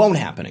again. It won't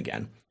happen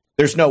again.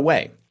 There's no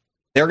way.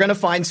 They're going to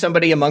find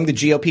somebody among the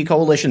GOP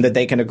coalition that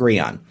they can agree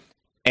on.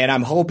 And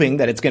I'm hoping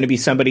that it's going to be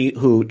somebody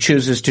who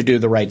chooses to do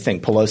the right thing.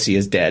 Pelosi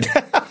is dead.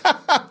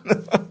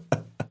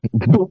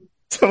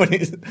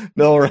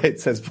 Bill Wright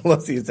says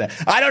Pelosi is dead.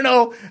 I don't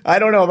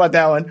know about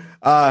that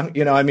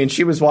one.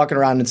 She was walking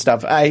around and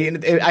stuff.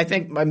 I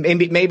think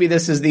maybe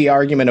this is the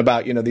argument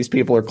about, these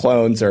people are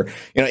clones or,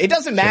 it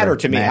doesn't matter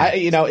to me.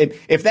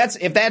 If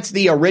that's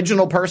the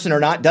original person or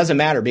not, doesn't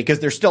matter because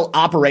they're still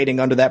operating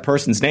under that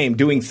person's name,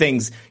 doing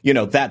things,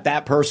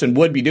 that person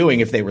would be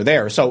doing if they were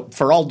there. So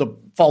for all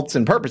defaults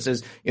and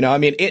purposes,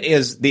 it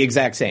is the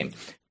exact same.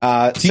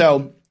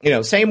 Same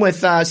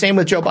with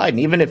Joe Biden.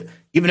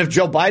 Even if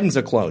Joe Biden's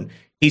a clone,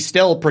 he's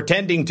still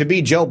pretending to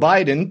be Joe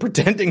Biden,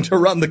 pretending to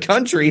run the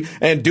country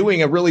and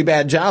doing a really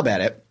bad job at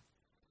it.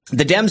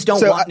 The Dems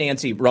don't want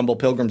Nancy, Rumble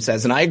Pilgrim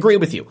says, and I agree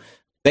with you.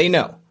 They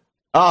know.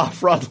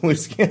 Fraud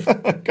loose.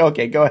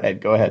 Okay, go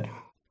ahead.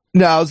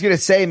 No, I was going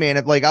to say, man,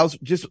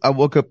 I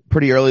woke up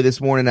pretty early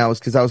this morning.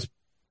 Because I was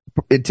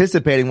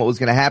anticipating what was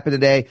going to happen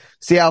today.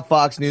 See how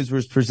Fox News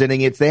was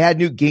presenting it. They had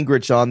Newt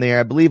Gingrich on there,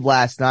 I believe,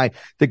 last night.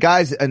 The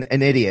guy's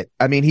an idiot.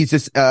 I mean, he's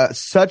just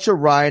such a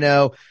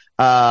rhino.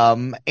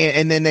 And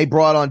then they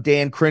brought on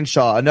Dan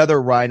Crenshaw,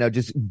 another rhino,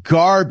 just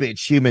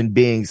garbage human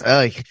beings.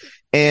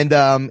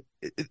 And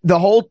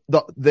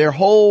their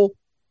whole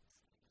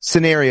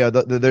scenario,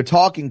 their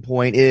talking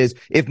point is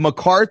if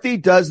McCarthy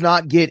does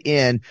not get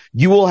in,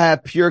 you will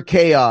have pure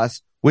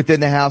chaos within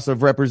the House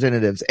of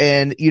Representatives.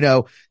 And,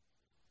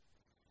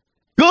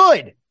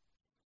 good.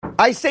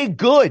 I say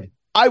good.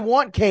 I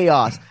want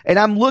chaos. And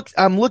I'm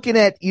looking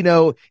at,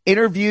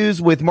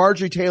 interviews with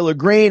Marjorie Taylor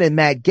Greene and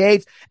Matt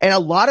Gaetz, and a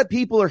lot of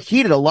people are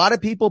heated. A lot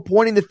of people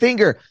pointing the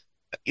finger.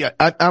 Yeah,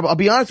 I'll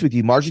be honest with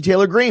you. Marjorie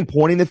Taylor Greene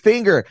pointing the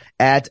finger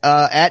at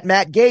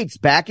Matt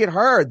Gaetz, back at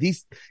her.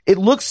 It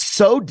looks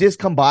so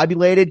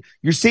discombobulated.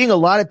 You're seeing a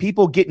lot of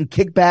people getting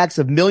kickbacks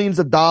of millions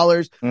of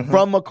dollars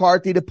from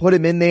McCarthy to put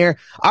him in there.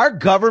 Our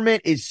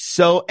government is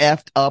so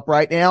effed up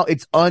right now.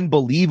 It's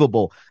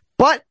unbelievable.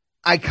 But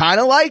I kind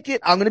of like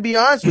it. I'm going to be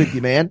honest with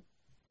you, man.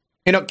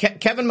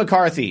 Kevin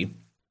McCarthy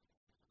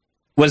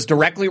was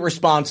directly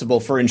responsible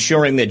for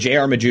ensuring that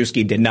J.R.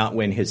 Majewski did not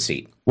win his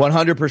seat.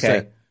 100%.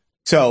 Okay?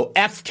 So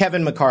F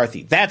Kevin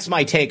McCarthy. That's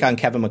my take on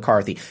Kevin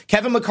McCarthy.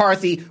 Kevin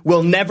McCarthy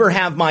will never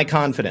have my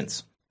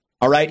confidence.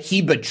 All right?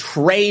 He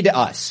betrayed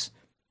us.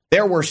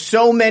 There were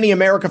so many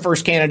America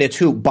First candidates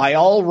who, by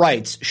all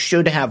rights,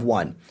 should have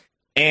won.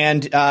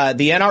 And the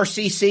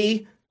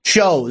NRCC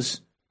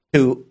chose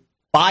to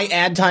buy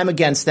ad time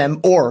against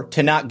them or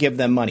to not give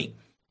them money.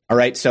 All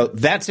right, so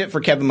that's it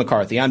for Kevin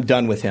McCarthy. I'm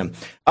done with him.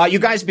 You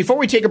guys, before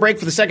we take a break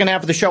for the second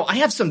half of the show, I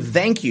have some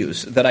thank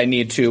yous that I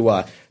need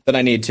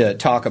to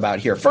talk about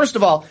here. First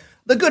of all,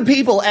 the good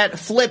people at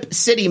Flip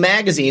City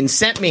Magazine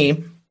sent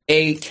me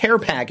a care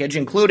package,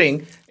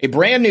 including a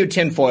brand new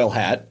tinfoil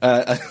hat,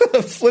 a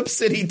Flip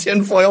City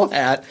tinfoil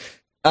hat.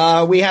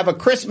 We have a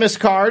Christmas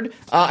card.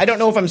 I don't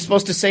know if I'm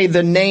supposed to say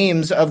the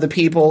names of the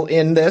people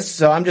in this,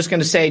 so I'm just going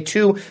to say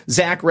to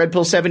Zach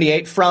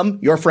Redpill78 from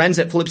your friends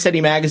at Flip City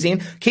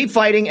Magazine. Keep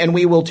fighting, and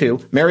we will too.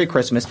 Merry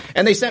Christmas.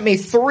 And they sent me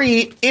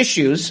 3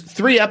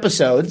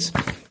 episodes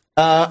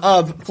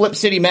of Flip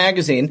City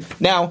Magazine.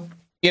 Now,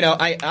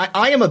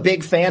 I am a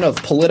big fan of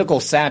political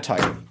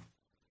satire.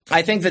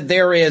 I think that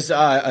there is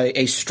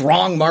a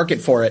strong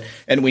market for it,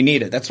 and we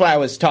need it. That's why I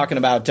was talking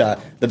about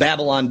the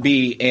Babylon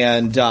Bee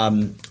and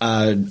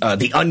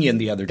the Onion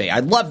the other day. I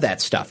love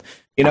that stuff.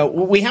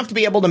 We have to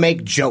be able to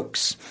make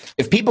jokes.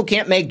 If people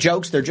can't make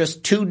jokes, they're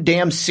just too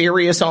damn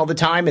serious all the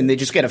time, and they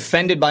just get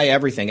offended by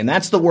everything. And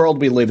that's the world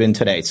we live in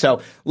today.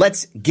 So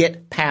let's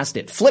get past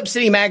it. Flip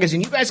City Magazine,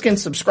 you guys can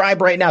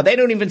subscribe right now. They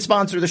don't even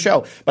sponsor the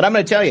show, but I'm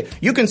going to tell you,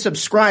 you can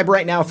subscribe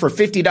right now for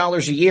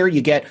 $50 a year.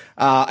 You get,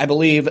 I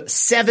believe,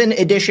 7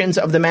 editions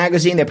of the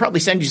magazine. They probably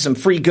send you some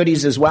free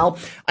goodies as well.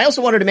 I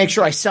also wanted to make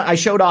sure I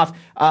showed off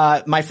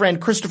my friend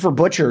Christopher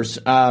Butcher's,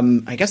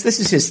 I guess this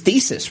is his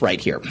thesis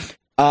right here.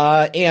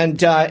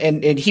 And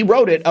he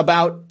wrote it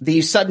about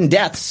the sudden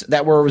deaths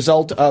that were a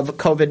result of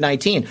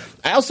COVID-19.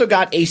 I also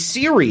got a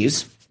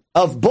series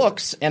of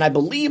books, and I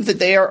believe that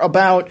they are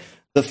about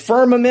the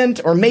firmament,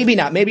 or maybe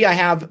not. Maybe I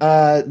have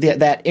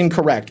that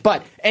incorrect.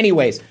 But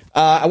anyways,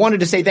 I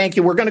wanted to say thank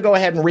you. We're going to go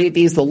ahead and read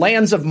these. The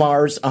Lands of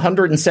Mars,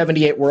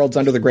 178 Worlds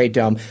Under the Great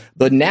Dome,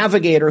 The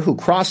Navigator Who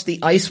Crossed the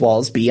Ice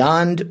Walls,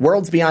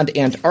 Worlds Beyond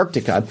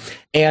Antarctica,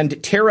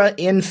 and Terra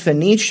in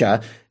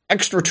Phoenicia,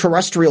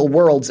 Extraterrestrial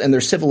Worlds and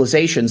Their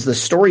Civilizations, the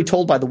story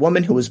told by the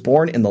woman who was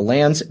born in the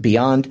lands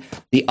beyond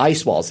the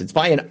ice walls. It's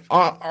by an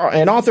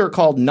author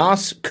called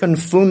Nas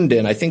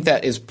Confunden. I think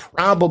that is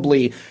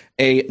probably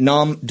a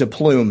nom de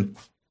plume.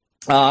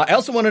 I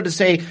also wanted to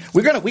say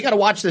we got to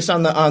watch this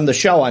on the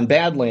show on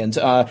Badlands.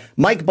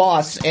 Mike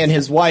Boss and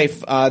his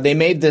wife, they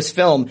made this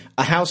film,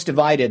 A House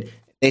Divided.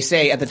 They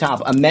say at the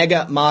top, a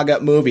mega MAGA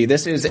movie.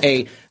 This is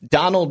a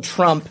Donald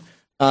Trump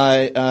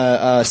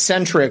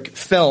centric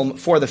film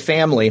for the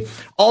family.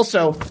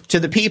 Also,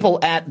 to the people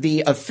at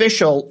the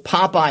official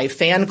Popeye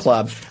fan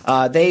club,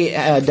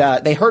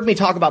 they heard me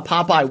talk about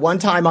Popeye one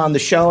time on the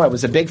show. I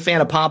was a big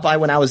fan of Popeye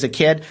when I was a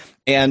kid,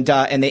 and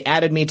they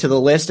added me to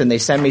the list, and they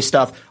send me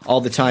stuff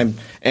all the time.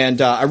 And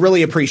I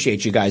really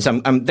appreciate you guys.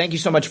 Thank you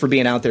so much for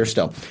being out there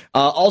still.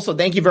 Also,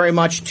 thank you very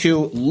much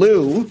to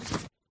Lou,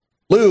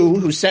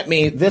 who sent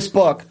me this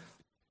book,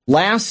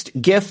 Last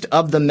Gift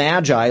of the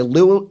Magi,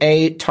 Lou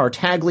A.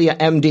 Tartaglia,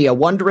 M.D., a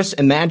wondrous,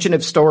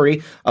 imaginative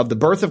story of the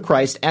birth of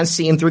Christ as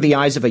seen through the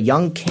eyes of a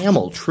young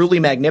camel. Truly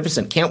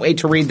magnificent. Can't wait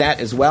to read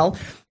that as well.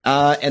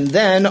 And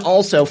then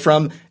also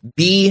from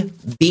B.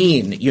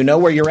 Bean. You know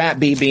where you're at,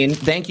 B. Bean.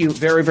 Thank you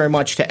very, very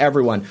much to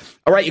everyone.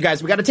 All right, you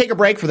guys, we got to take a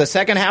break for the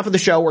second half of the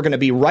show. We're going to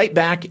be right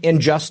back in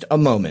just a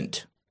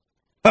moment.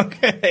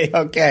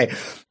 Okay.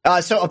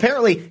 So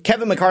apparently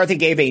Kevin McCarthy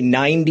gave a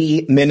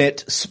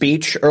 90-minute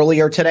speech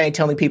earlier today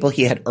telling people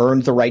he had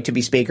earned the right to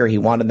be speaker. He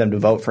wanted them to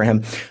vote for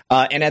him.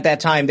 And at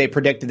that time, they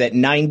predicted that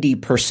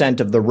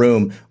 90% of the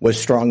room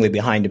was strongly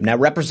behind him. Now,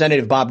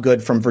 Representative Bob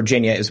Good from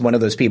Virginia is one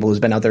of those people who's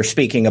been out there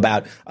speaking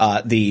about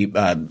the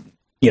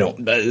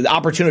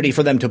opportunity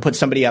for them to put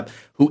somebody up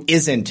who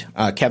isn't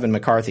Kevin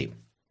McCarthy.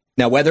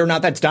 Now, whether or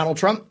not that's Donald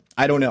Trump,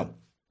 I don't know.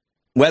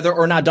 Whether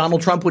or not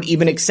Donald Trump would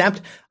even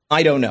accept,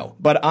 I don't know.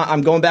 But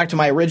I'm going back to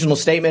my original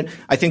statement.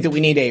 I think that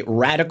we need a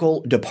radical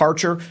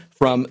departure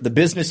from the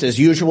business as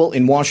usual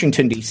in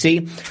Washington,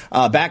 D.C.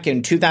 Back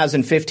in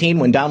 2015,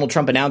 when Donald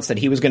Trump announced that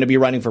he was going to be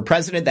running for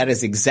president, that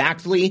is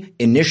exactly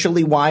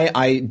initially why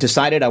I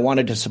decided I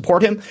wanted to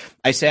support him.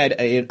 I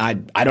said, I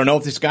don't know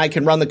if this guy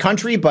can run the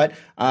country, but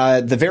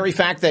the very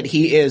fact that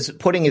he is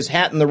putting his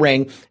hat in the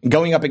ring and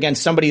going up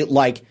against somebody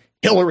like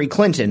Hillary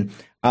Clinton.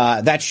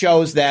 That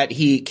shows that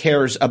he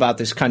cares about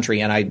this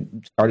country. And I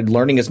started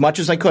learning as much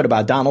as I could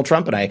about Donald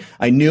Trump, and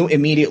I knew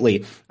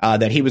immediately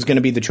that he was going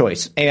to be the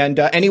choice. And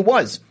he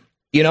was.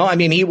 You know, I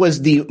mean, he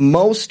was the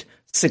most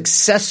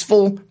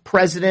successful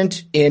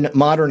president in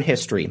modern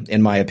history,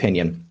 in my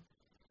opinion.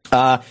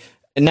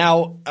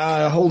 Now,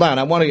 hold on.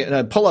 I want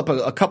to pull up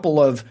a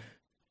couple of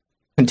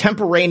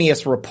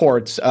contemporaneous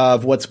reports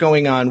of what's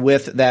going on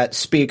with that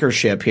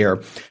speakership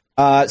here.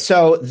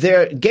 So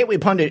Gateway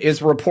Pundit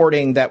is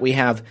reporting that we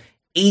have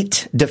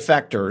 8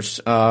 defectors.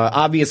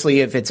 Obviously,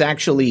 if it's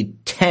actually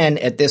 10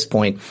 at this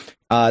point,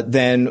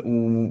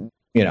 then,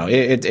 you know,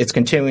 it's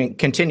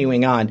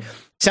continuing on.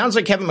 Sounds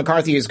like Kevin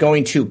McCarthy is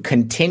going to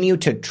continue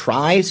to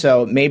try,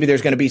 so maybe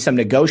there's going to be some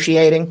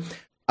negotiating.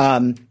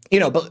 You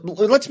know, but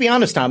let's be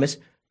honest, Thomas,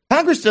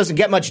 Congress doesn't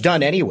get much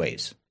done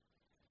anyways.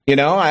 You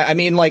know, I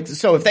mean, like,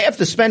 so if they have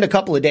to spend a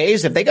couple of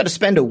days, if they got to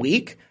spend a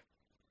week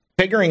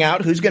figuring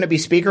out who's going to be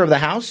Speaker of the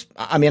House,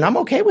 I mean, I'm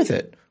okay with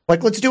it.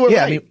 Like, let's do it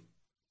right.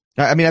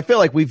 I mean, I feel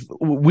like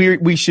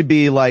we should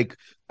be like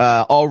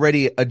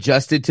already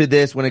adjusted to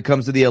this when it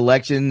comes to the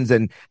elections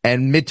and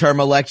midterm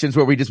elections,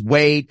 where we just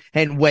wait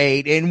and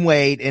wait and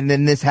wait, and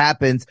then this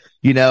happens.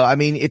 You know, I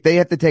mean, if they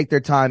have to take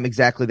their time,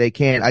 exactly, they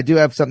can. I do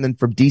have something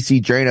from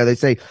DC Drano. They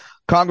say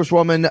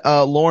Congresswoman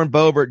Lauren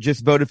Boebert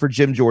just voted for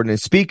Jim Jordan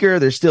as Speaker.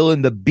 They're still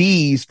in the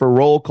B's for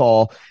roll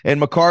call, and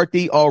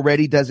McCarthy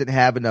already doesn't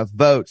have enough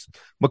votes.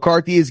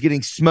 McCarthy is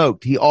getting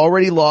smoked. He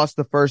already lost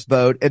the first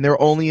vote, and there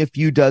are only a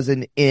few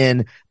dozen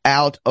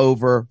out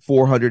over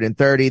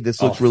 430.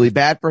 This looks really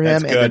bad for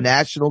him and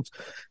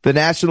the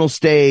national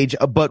stage,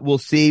 but we'll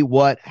see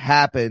what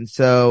happens.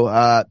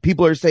 So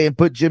people are saying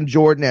put Jim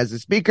Jordan as the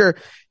Speaker,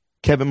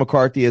 Kevin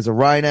McCarthy as a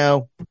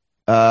rhino.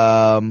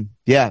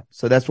 Yeah,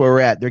 so that's where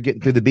we're at. They're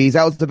getting through the B's.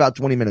 That was about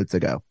 20 minutes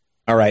ago.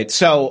 All right.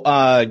 So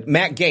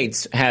Matt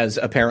Gaetz has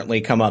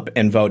apparently come up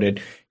and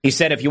voted. He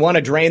said, if you want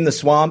to drain the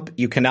swamp,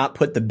 you cannot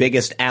put the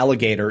biggest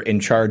alligator in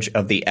charge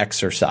of the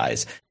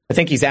exercise. I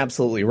think he's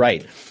absolutely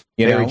right.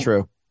 Very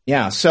true.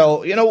 Yeah.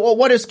 So, you know,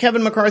 what has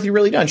Kevin McCarthy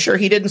really done? Sure,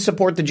 he didn't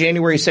support the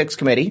January 6th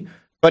committee,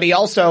 but he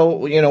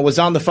also, you know, was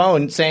on the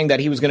phone saying that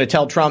he was going to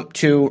tell Trump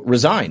to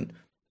resign.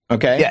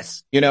 Okay.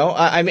 Yes. You know,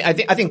 I mean, I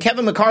think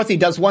Kevin McCarthy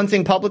does one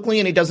thing publicly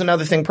and he does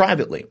another thing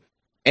privately.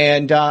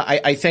 And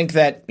I think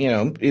that, you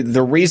know,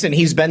 the reason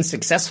he's been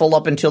successful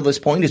up until this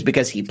point is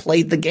because he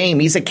played the game.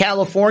 He's a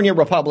California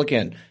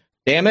Republican.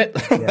 Damn it.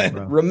 Yeah,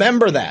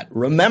 Remember that.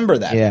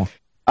 Yeah.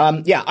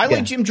 I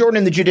like Jim Jordan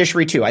in the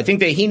judiciary, too. I think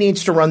that he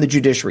needs to run the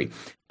judiciary.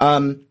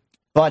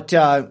 But,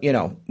 you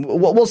know,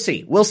 we'll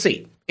see. We'll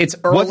see. It's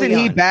early. Wasn't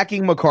he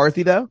backing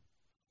McCarthy, though?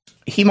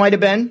 He might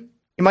have been.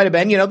 You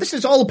know, this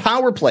is all a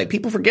power play.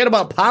 People forget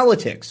about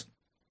politics.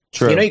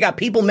 True. You know, you got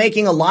people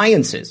making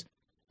alliances,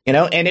 you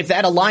know, and if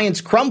that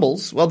alliance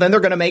crumbles, well, then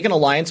they're going to make an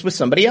alliance with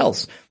somebody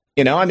else.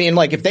 You know, I mean,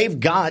 like if they've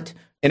got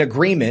an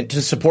agreement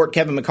to support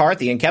Kevin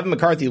McCarthy and Kevin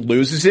McCarthy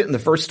loses it in the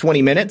first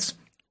 20 minutes,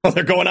 well,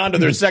 they're going on to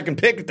their second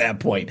pick at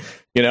that point.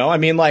 You know, I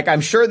mean, like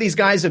I'm sure these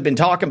guys have been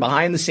talking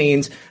behind the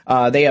scenes.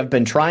 They have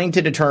been trying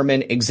to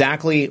determine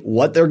exactly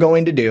what they're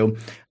going to do.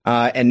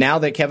 And now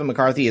that Kevin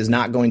McCarthy is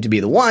not going to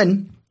be the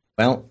one,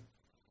 well,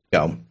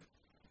 go.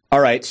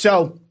 All right.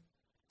 So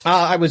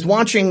I was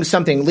watching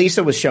something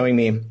Lisa was showing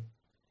me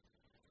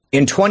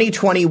in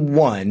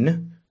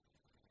 2021.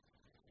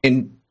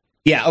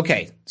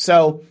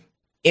 So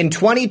in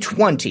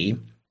 2020,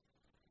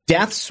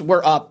 deaths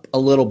were up a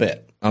little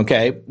bit.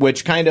 OK,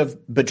 which kind of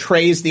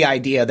betrays the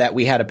idea that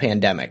we had a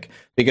pandemic,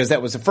 because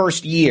that was the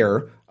first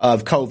year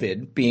of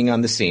COVID being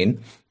on the scene.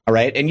 All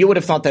right. And you would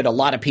have thought that a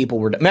lot of people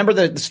were. Remember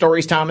the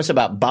stories, Thomas,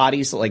 about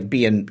bodies like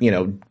being, you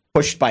know,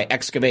 pushed by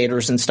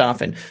excavators and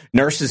stuff, and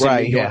nurses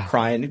in New York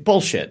crying.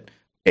 Bullshit.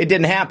 It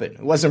didn't happen.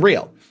 It wasn't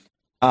real.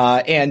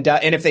 And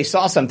if they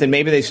saw something,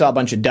 maybe they saw a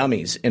bunch of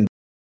dummies.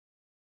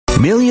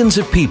 Millions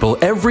of people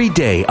every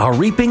day are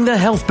reaping the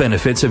health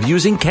benefits of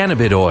using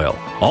cannabis oil,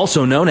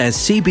 also known as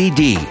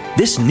CBD.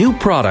 This new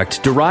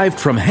product derived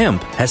from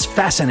hemp has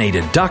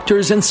fascinated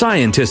doctors and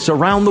scientists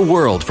around the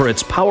world for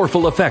its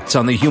powerful effects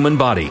on the human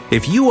body.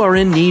 If you are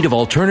in need of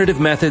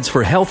alternative methods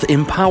for health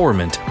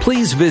empowerment,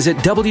 please visit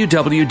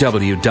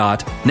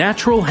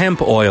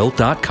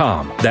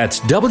www.naturalhempoil.com. That's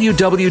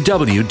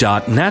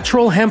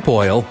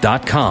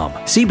www.naturalhempoil.com.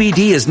 CBD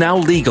is now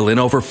legal in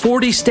over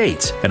 40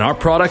 states, and our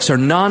products are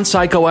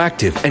non-psychoactive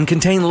and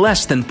contain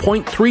less than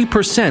 0.3%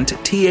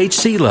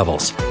 THC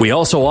levels. We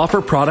also offer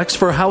products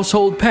for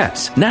household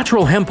pets.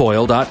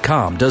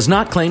 NaturalHempOil.com does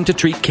not claim to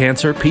treat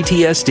cancer,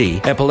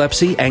 PTSD,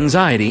 epilepsy,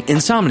 anxiety,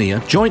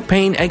 insomnia, joint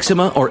pain,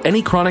 eczema, or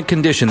any chronic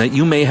condition that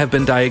you may have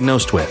been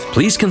diagnosed with.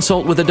 Please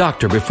consult with a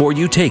doctor before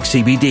you take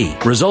CBD.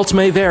 Results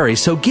may vary,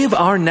 so give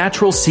our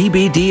natural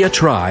CBD a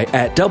try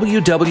at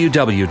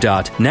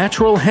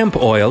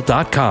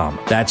www.naturalhempoil.com.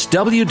 That's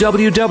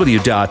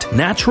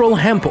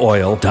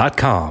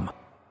www.naturalhempoil.com.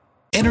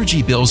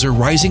 Energy bills are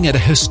rising at a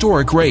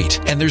historic rate,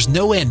 and there's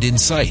no end in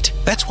sight.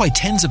 That's why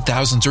tens of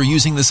thousands are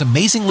using this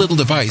amazing little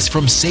device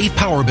from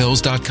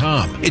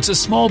SavePowerBills.com. It's a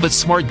small but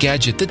smart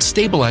gadget that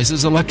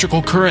stabilizes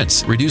electrical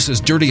currents,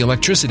 reduces dirty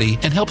electricity,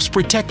 and helps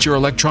protect your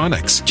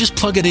electronics. Just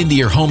plug it into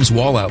your home's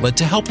wall outlet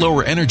to help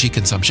lower energy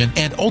consumption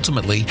and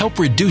ultimately help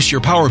reduce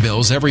your power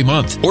bills every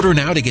month. Order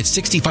now to get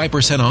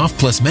 65% off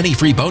plus many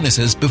free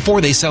bonuses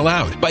before they sell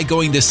out by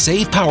going to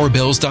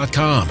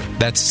SavePowerBills.com.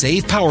 That's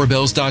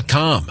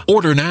SavePowerBills.com.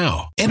 Order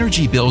now.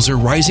 Energy bills are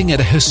rising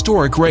at a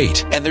historic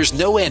rate, and there's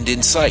no end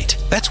in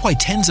sight. That's why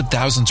tens of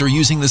thousands are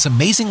using this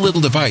amazing little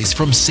device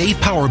from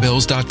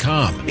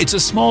SavePowerBills.com. It's a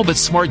small but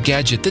smart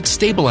gadget that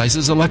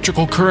stabilizes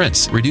electrical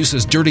currents,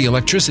 reduces dirty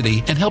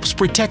electricity, and helps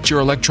protect your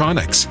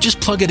electronics.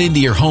 Just plug it into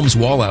your home's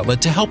wall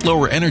outlet to help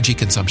lower energy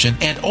consumption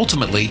and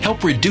ultimately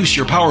help reduce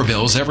your power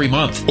bills every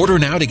month. Order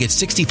now to get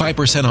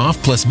 65% off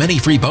plus many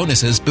free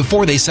bonuses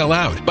before they sell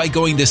out by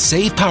going to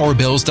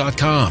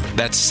SavePowerBills.com.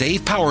 That's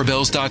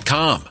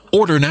SavePowerBills.com.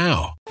 Order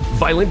now.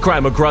 Violent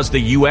crime across the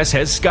U.S.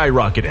 has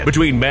skyrocketed.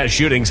 Between mass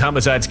shootings,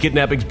 homicides,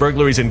 kidnappings,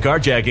 burglaries, and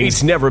carjackings,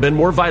 it's never been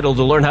more vital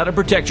to learn how to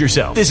protect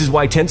yourself. This is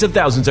why tens of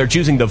thousands are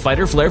choosing the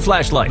Fighter Flare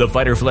flashlight. The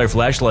Fighter Flare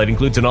flashlight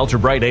includes an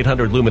ultra-bright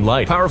 800 lumen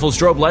light, powerful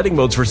strobe lighting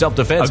modes for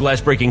self-defense, a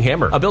glass-breaking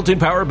hammer, a built-in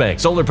power bank,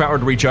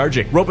 solar-powered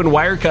recharging, rope and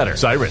wire cutter,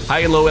 siren, high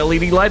and low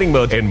LED lighting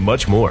modes, and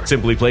much more.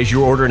 Simply place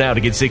your order now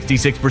to get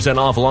 66%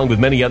 off along with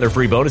many other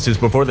free bonuses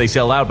before they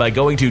sell out by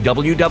going to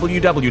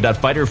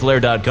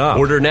www.fighterflare.com.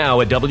 Order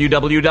now at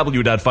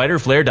www.fighterflare.com.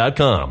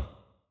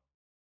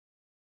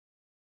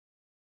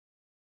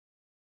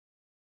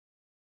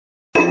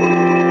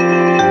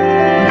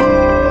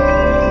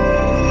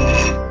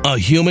 A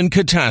human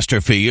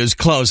catastrophe is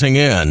closing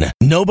in.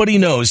 Nobody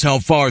knows how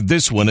far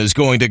this one is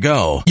going to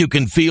go. You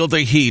can feel the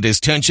heat as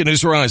tension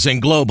is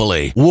rising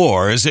globally.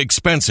 War is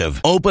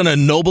expensive. Open a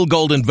Noble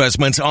Gold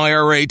Investments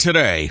IRA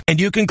today, and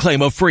you can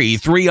claim a free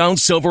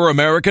 3-ounce silver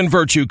American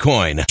Virtue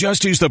coin.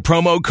 Just use the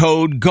promo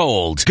code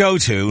GOLD. Go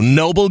to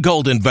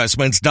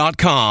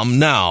noblegoldinvestments.com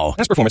now.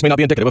 Past performance may not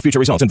be indicative of future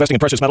results. Investing in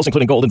precious metals,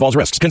 including gold, involves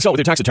risks. Consult with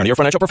your tax attorney or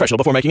financial professional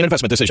before making an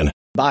investment decision.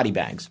 Body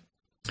bags.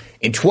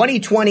 In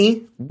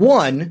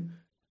 2021,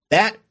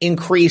 that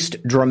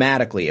increased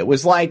dramatically. It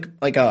was like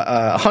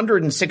a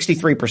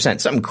 163%,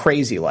 something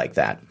crazy like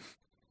that.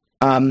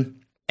 And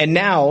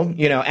now,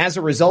 as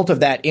a result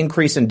of that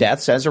increase in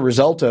deaths, as a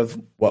result of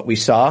what we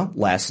saw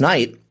last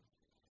night,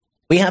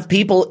 we have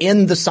people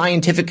in the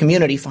scientific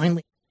community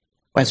finally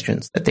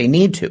questions that they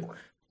need to,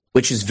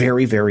 which is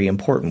very, very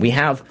important. We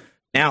have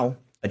now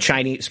a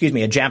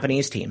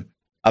Japanese team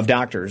of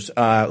doctors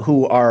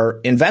who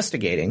are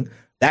investigating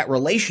that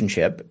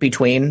relationship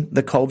between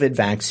the COVID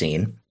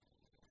vaccine,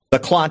 the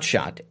clot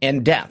shot,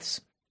 and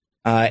deaths.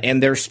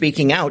 And they're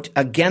speaking out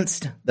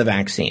against the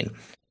vaccine.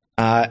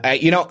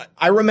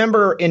 I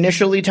remember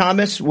initially,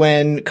 Thomas,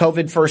 when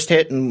COVID first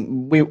hit,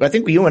 and I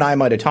think you and I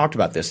might have talked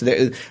about this.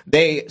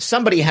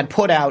 Somebody had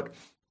put out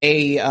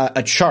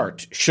a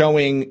chart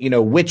showing,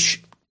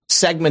 which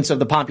segments of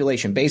the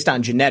population based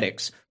on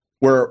genetics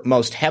were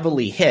most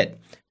heavily hit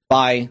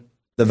by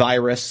the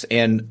virus.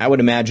 And I would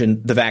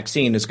imagine the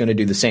vaccine is going to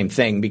do the same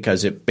thing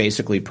because it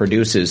basically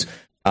produces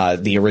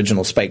the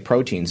original spike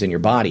proteins in your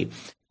body.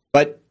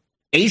 But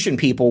Asian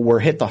people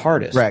were hit the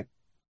hardest. Right.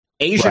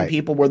 Asian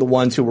people were the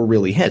ones who were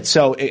really hit.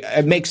 So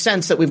it makes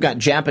sense that we've got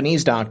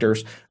Japanese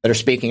doctors that are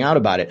speaking out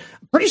about it.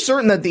 I'm pretty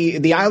certain that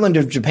the island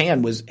of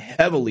Japan was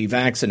heavily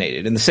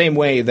vaccinated in the same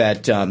way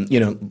that,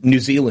 New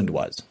Zealand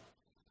was.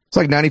 It's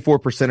like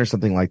 94% or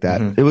something like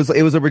that. Mm-hmm.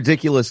 It was a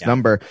ridiculous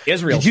number.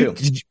 Israel too.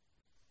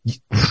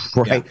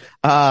 Right.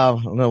 I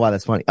don't know why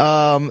that's funny.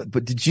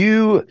 But did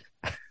you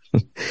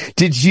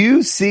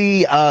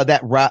see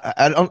that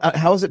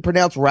how is it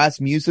pronounced,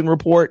 Rasmussen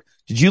report?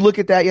 Did you look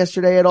at that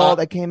yesterday at all?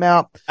 That came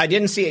out. I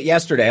didn't see it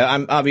yesterday.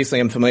 I'm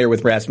familiar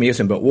with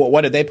Rasmussen, but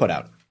what did they put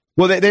out?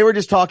 Well, they were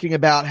just talking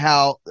about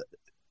how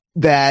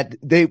that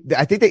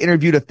I think they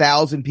interviewed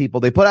 1,000 people.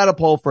 They put out a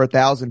poll for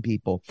 1,000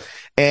 people,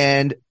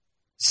 and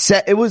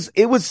it was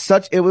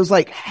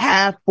like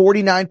half,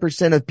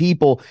 49% of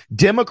people,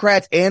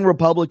 Democrats and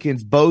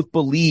Republicans, both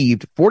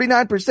believed,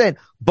 49%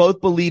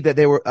 both believed that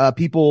they were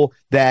people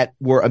that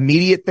were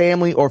immediate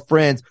family or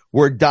friends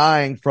were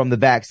dying from the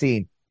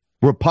vaccine.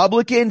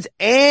 Republicans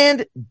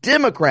and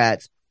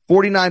Democrats,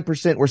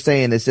 49% were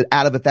saying this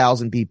out of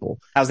 1,000 people.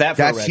 How's that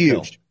for That's a red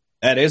huge. pill?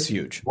 That is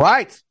huge.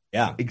 Right.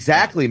 Yeah.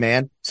 Exactly,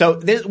 man.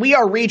 So we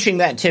are reaching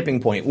that tipping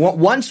point.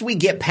 Once we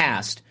get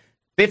past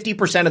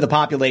 50% of the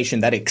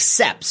population that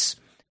accepts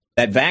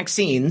that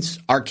vaccines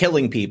are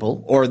killing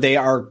people or they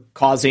are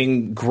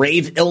causing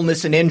grave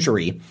illness and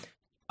injury,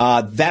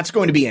 that's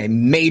going to be a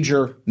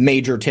major,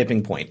 major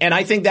tipping point. And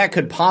I think that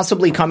could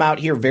possibly come out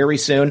here very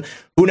soon.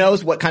 Who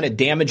knows what kind of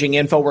damaging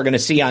info we're going to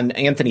see on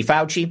Anthony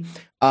Fauci.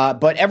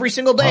 But every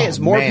single day, as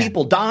more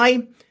people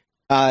die,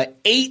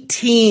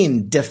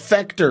 18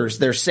 defectors,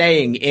 they're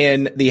saying,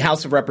 in the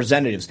House of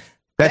Representatives.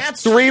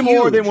 That's 3 huge.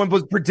 more than what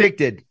was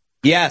predicted.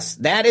 Yes,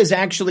 that is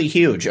actually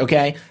huge.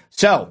 Okay.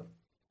 So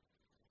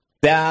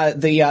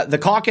The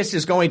caucus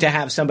is going to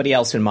have somebody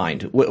else in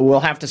mind. We'll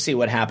have to see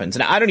what happens.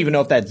 And I don't even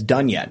know if that's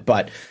done yet,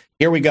 but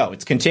here we go.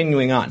 It's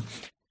continuing on.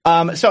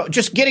 So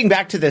just getting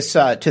back to this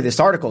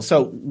article.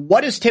 So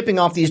what is tipping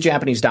off these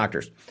Japanese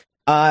doctors?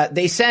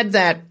 They said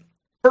that,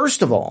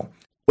 first of all,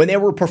 when they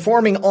were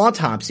performing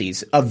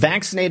autopsies of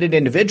vaccinated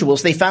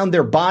individuals, they found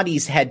their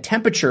bodies had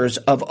temperatures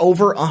of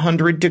over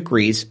 100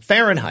 degrees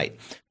Fahrenheit.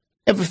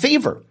 They have a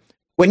fever.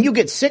 When you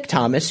get sick,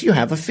 Thomas, you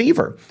have a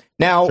fever.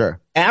 Now, sure.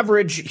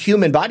 Average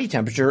human body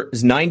temperature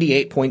is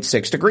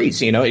 98.6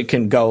 degrees. You know, it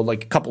can go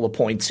like a couple of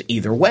points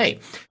either way.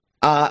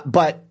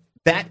 But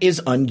that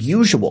is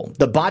unusual.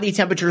 The body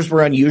temperatures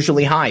were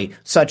unusually high,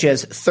 such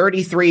as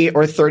 33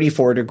 or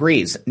 34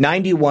 degrees,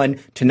 91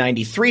 to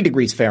 93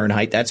 degrees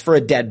Fahrenheit. That's for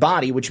a dead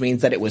body, which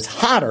means that it was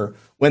hotter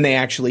when they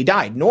actually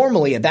died.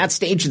 Normally, at that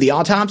stage of the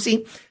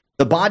autopsy,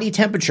 the body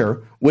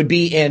temperature would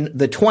be in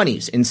the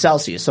 20s in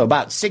Celsius, so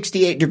about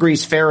 68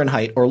 degrees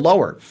Fahrenheit or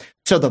lower.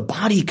 So the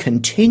body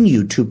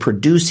continued to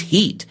produce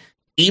heat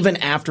even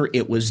after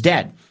it was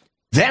dead.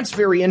 That's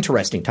very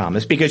interesting,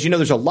 Thomas, because, you know,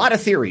 there's a lot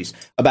of theories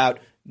about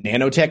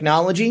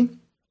nanotechnology,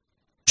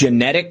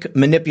 genetic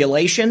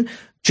manipulation,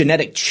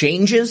 genetic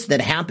changes that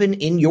happen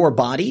in your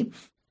body.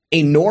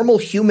 A normal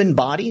human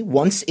body,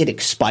 once it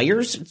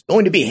expires, it's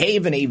going to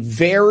behave in a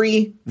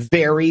very,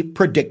 very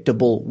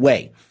predictable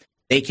way.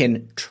 They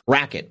can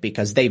track it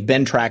because they've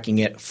been tracking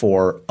it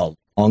for a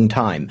long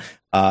time.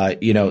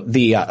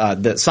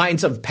 The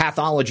science of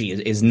pathology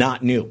is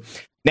not new.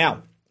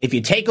 Now, if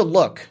you take a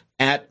look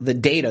at the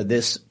data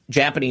this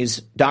Japanese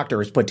doctor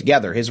has put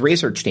together, his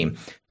research team,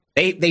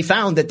 they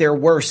found that there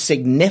were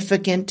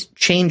significant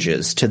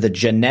changes to the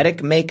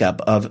genetic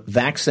makeup of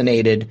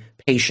vaccinated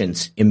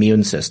patients'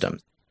 immune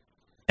systems.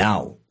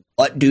 Now,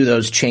 what do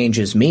those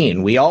changes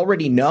mean? We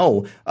already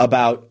know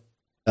about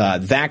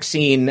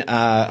vaccine.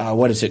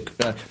 What is it?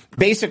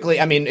 Basically,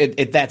 I mean,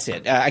 that's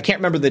it. I can't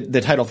remember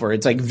the title for it.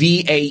 It's like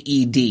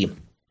VAED.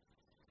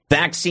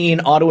 Vaccine,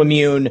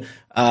 autoimmune,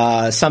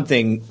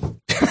 something.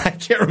 I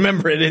can't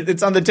remember it.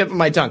 It's on the tip of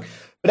my tongue.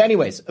 But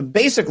anyways,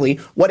 basically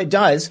what it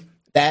does,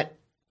 that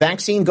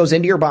vaccine goes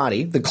into your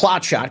body, the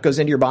clot shot goes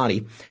into your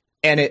body,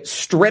 and it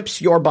strips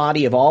your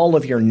body of all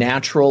of your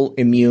natural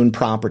immune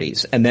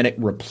properties, and then it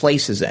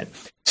replaces it.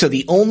 So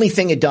the only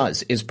thing it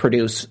does is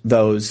produce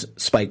those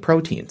spike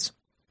proteins.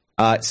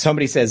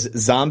 Somebody says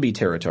zombie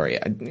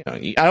territory. I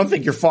don't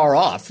think you're far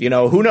off. You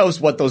know, who knows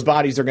what those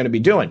bodies are going to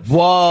be doing?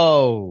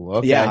 Whoa.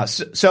 Okay. Yeah.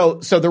 So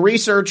the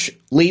research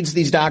leads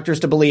these doctors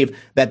to believe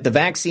that the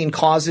vaccine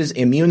causes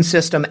immune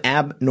system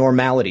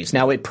abnormalities.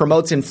 Now, it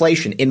promotes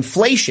inflation.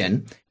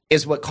 Inflation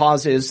is what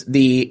causes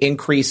the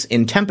increase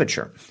in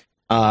temperature.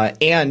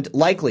 And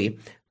likely,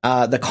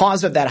 the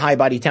cause of that high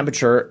body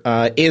temperature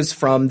is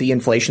from the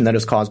inflation that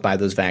is caused by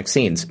those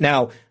vaccines.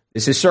 Now,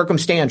 this is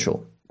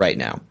circumstantial right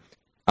now.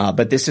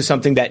 But this is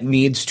something that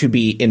needs to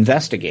be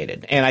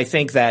investigated. And I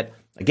think that,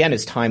 again,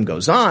 as time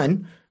goes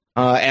on,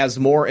 as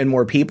more and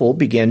more people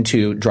begin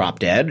to drop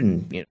dead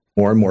and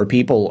more and more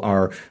people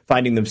are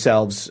finding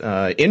themselves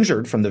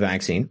injured from the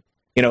vaccine,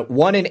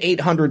 1 in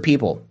 800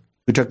 people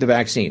who took the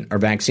vaccine are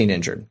vaccine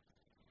injured.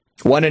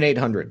 1 in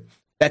 800.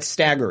 That's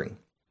staggering.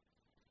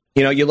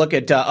 You look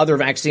at other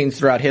vaccines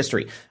throughout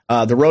history.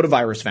 The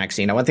rotavirus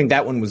vaccine, I think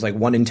that one was like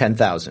 1 in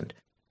 10,000.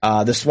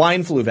 The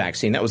swine flu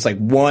vaccine, that was like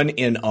 1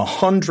 in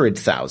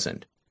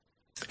 100,000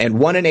 and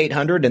 1 in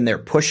 800, and they're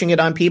pushing it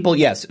on people.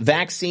 Yes,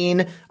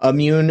 vaccine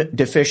immune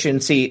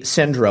deficiency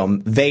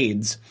syndrome,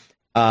 VAIDS.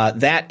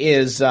 That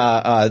is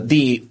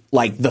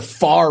the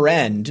far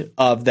end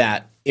of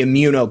that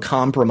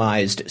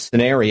immunocompromised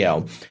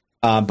scenario.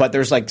 But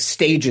there's like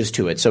stages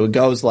to it. So it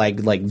goes like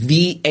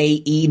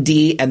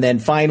VAED, and then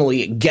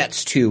finally it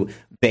gets to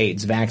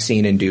VAIDS,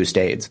 vaccine-induced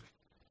AIDS.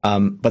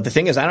 But the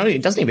thing is,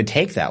 it doesn't even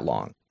take that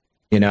long.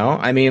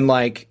 I mean,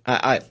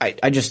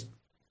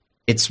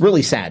 it's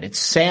really sad. It's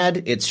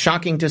sad. It's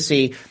shocking to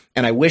see.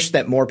 And I wish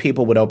that more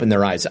people would open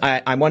their eyes.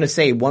 I want to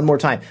say one more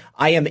time,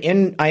 I am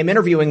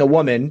interviewing a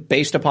woman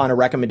based upon a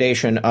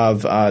recommendation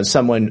of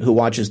someone who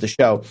watches the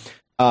show,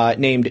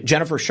 named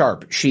Jennifer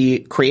Sharp. She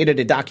created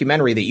a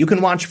documentary that you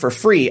can watch for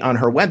free on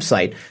her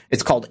website.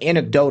 It's called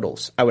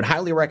Anecdotals. I would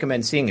highly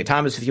recommend seeing it.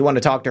 Thomas, if you want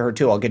to talk to her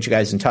too, I'll get you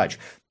guys in touch.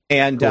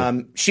 And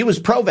cool. She was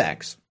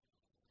pro-vax.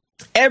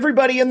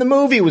 Everybody in the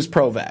movie was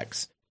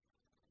pro-vax.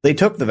 They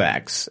took the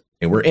vax.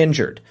 They were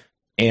injured.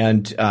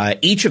 And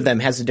each of them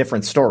has a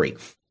different story.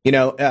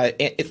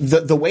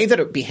 The way that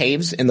it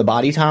behaves in the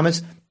body,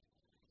 Thomas,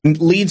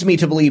 leads me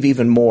to believe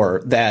even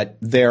more that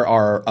there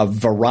are a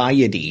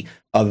variety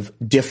of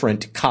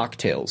different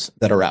cocktails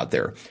that are out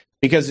there.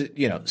 Because,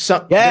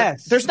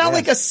 there's not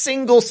like a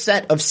single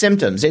set of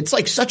symptoms. It's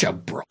like such a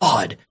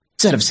broad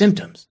set of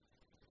symptoms.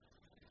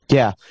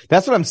 Yeah,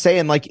 that's what I'm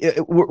saying. Like,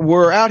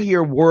 we're out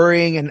here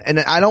worrying, and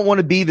I don't want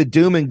to be the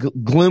doom and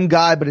gloom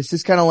guy, but it's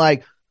just kind of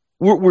like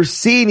we're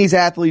seeing these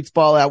athletes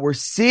fall out. We're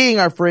seeing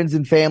our friends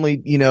and family,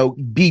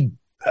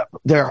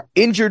 they're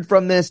injured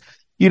from this.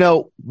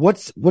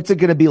 What's it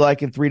going to be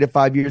like in 3 to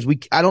 5 years?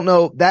 I don't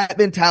know. That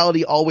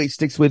mentality always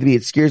sticks with me.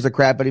 It scares the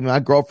crap out of me. My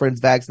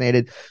girlfriend's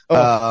vaccinated.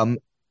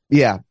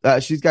 Yeah,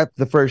 she's got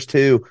the first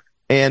two,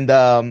 and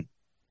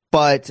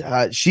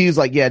but she's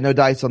like, yeah, no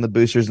dice on the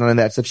boosters, none of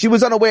that stuff. She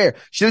was unaware.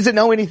 She doesn't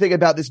know anything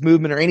about this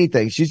movement or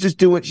anything. She's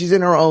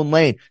in her own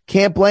lane.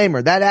 Can't blame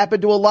her. That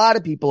happened to a lot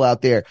of people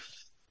out there.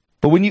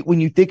 But when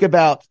you think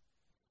about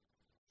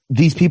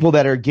these people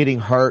that are getting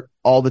hurt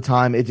all the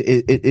time,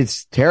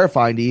 it's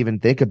terrifying to even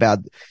think about.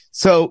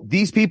 So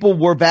these people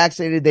were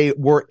vaccinated, they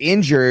were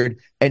injured,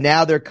 and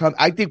now they're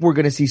I think we're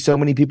going to see so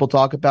many people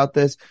talk about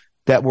this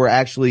that we're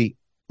actually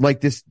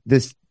like this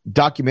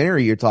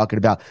documentary you're talking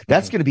about.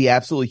 That's going to be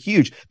absolutely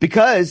huge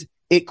because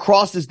it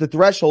crosses the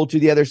threshold to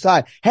the other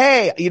side.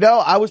 Hey,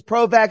 I was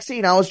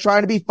pro-vaccine. I was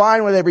trying to be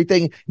fine with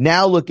everything.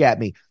 Now look at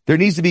me. There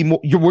needs to be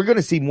more. We're going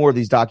to see more of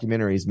these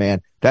documentaries,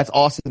 man. That's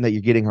awesome that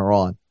you're getting her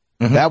on.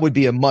 Mm-hmm. That would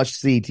be a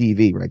must-see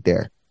TV right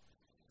there.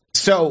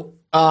 So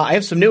I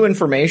have some new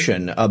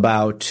information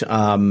about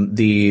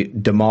the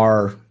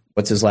Damar,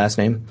 what's his last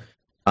name?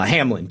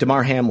 Hamlin,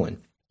 Damar Hamlin.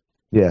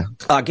 Yeah.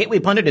 Gateway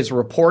Pundit is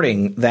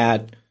reporting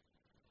that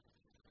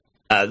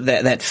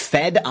that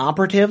Fed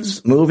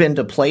operatives move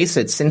into place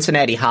at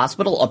Cincinnati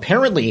Hospital.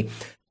 Apparently,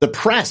 the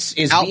press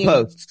is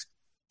outposts.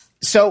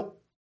 So,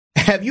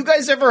 have you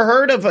guys ever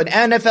heard of an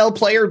NFL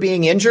player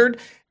being injured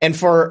and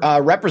for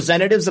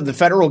representatives of the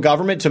federal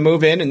government to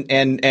move in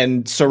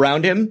and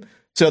surround him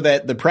so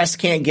that the press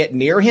can't get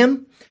near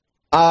him?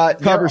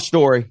 Cover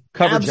job.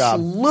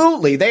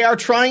 Absolutely. They are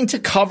trying to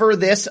cover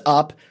this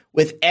up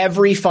with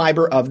every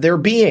fiber of their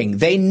being.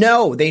 They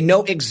know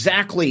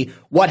exactly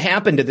what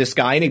happened to this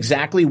guy and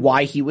exactly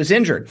why he was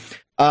injured.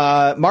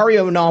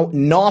 Mario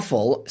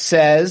Nawfal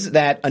says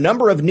that a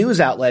number of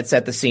news outlets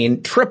at the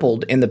scene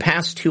tripled in the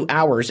past 2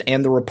 hours,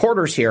 and the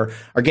reporters here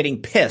are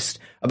getting pissed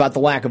about the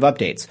lack of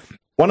updates.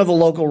 One of the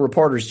local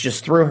reporters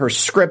just threw her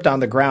script on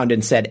the ground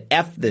and said,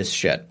 F this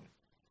shit.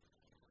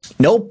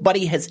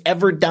 Nobody has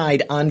ever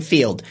died on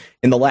field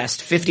in the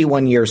last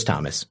 51 years,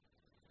 Thomas.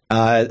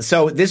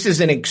 So this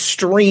is an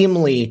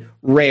extremely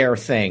rare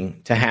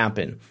thing to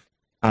happen.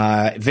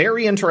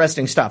 Very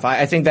interesting stuff.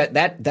 I think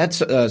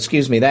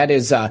that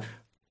is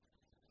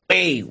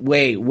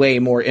way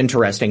more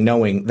interesting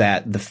knowing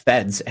that the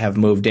feds have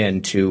moved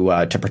in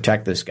to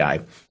protect this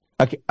guy.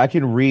 I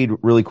can read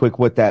really quick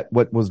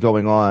what was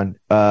going on.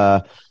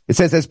 It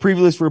says, as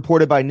previously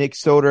reported by Nick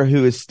Soder,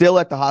 who is still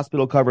at the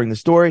hospital covering the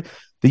story,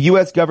 the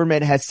U.S.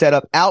 government has set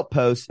up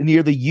outposts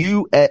near the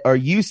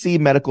UC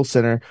Medical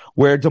Center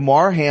where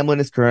Damar Hamlin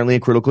is currently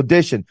in critical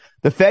condition.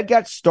 The Fed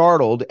got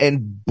startled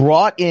and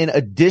brought in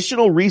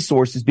additional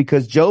resources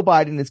because Joe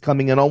Biden is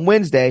coming in on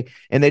Wednesday,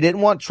 and they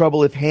didn't want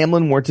trouble if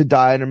Hamlin were to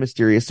die under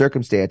mysterious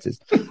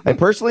circumstances. I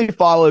personally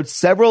followed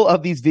several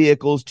of these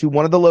vehicles to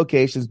one of the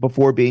locations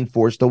before being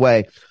forced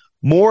away.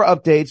 More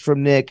updates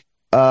from Nick.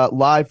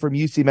 Live from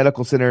UC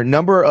Medical Center.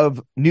 Number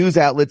of news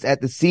outlets at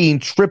the scene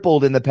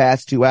tripled in the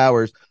past 2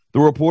 hours.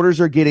 The reporters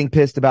are getting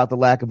pissed about the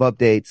lack of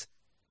updates.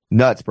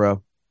 Nuts,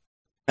 bro.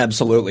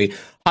 Absolutely.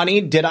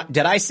 Honey, did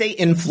I say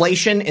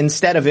inflation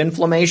instead of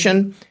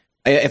inflammation?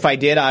 If I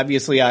did,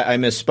 obviously I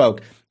misspoke.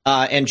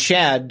 And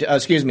Chad,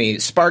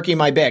 Sparky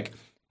my Bick.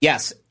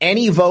 Yes,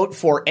 any vote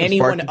for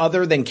anyone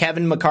other than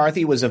Kevin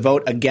McCarthy was a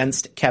vote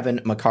against Kevin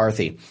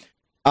McCarthy.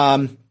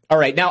 All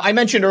right. Now, I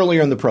mentioned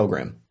earlier in the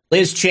program,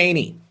 Liz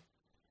Cheney,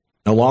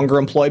 no longer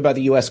employed by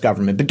the U.S.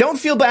 government. But don't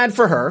feel bad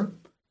for her.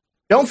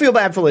 Don't feel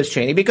bad for Liz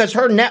Cheney because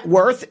her net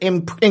worth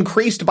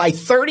increased by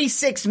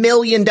 $36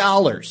 million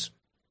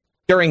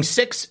during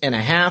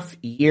 6.5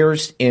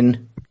 years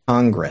in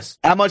Congress.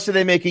 How much do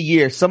they make a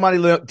year? Somebody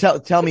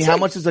tell me, how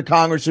much does a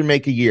congressman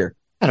make a year?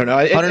 I don't know.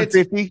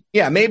 150?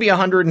 Yeah, maybe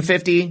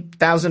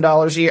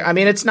 $150,000 a year. I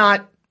mean, it's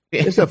not.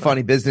 It's a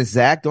funny business,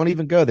 Zach. Don't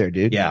even go there,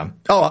 dude. Yeah.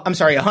 Oh, I'm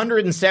sorry.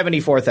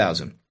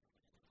 $174,000.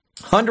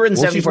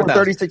 She's worth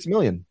 $36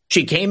 million.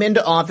 She came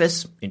into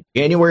office in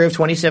January of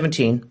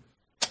 2017.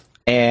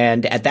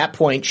 And at that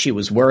point, she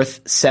was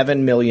worth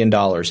 $7 million.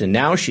 And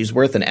now she's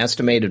worth an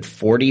estimated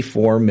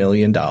 $44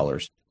 million. Wow.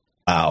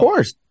 Of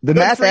course. The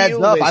math adds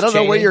up. I don't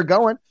know where you're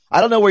going.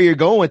 I don't know where you're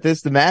going with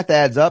this. The math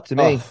adds up to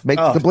me.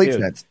 Makes complete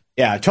sense.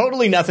 Yeah,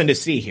 totally nothing to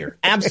see here.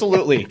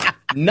 Absolutely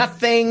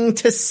nothing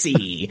to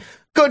see.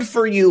 Good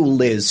for you,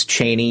 Liz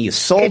Cheney. You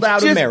sold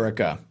out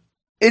America.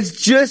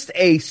 It's just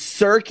a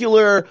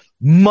circular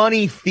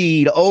money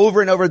feed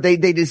over and over. They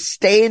just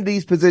stay in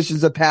these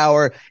positions of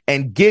power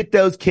and get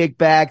those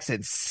kickbacks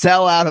and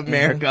sell out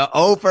America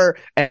over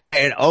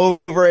and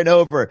over and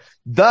over.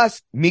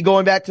 Thus, me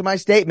going back to my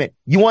statement,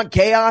 you want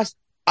chaos?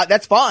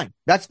 That's fine.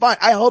 That's fine.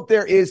 I hope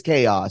there is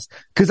chaos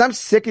because I'm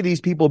sick of these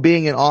people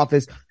being in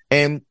office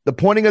and the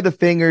pointing of the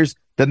fingers,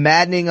 the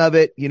maddening of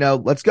it.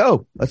 Let's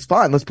go. That's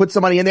fine. Let's put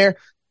somebody in there.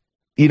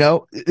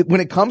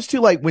 When it comes to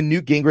like when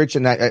Newt Gingrich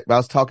and I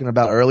was talking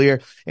about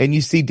earlier, and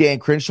you see Dan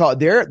Crenshaw,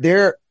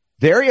 they're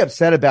very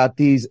upset about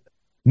these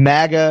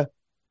MAGA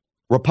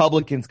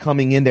Republicans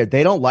coming in there.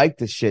 They don't like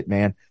this shit,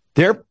 man.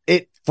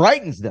 It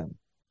frightens them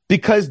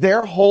because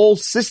their whole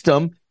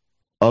system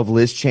of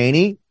Liz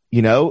Cheney,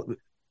 case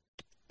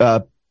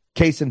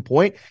in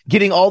point,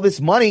 getting all this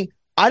money.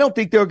 I don't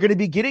think they're going to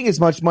be getting as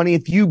much money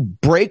if you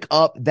break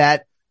up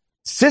that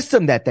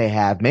system that they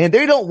have, man.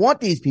 They don't want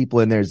these people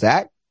in there,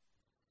 Zach.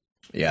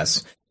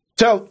 Yes.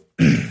 So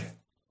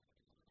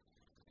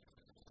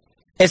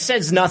it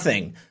says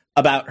nothing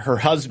about her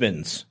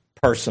husband's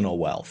personal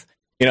wealth.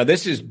 You know,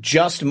 this is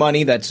just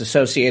money that's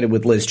associated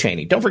with Liz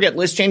Cheney. Don't forget,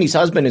 Liz Cheney's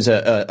husband is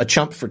a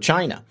chump for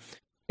China.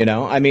 You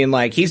know, I mean,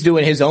 like, he's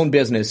doing his own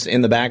business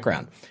in the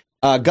background.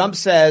 Gump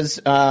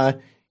says,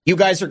 you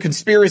guys are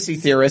conspiracy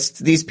theorists.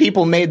 These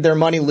people made their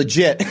money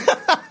legit.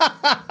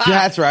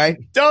 That's right.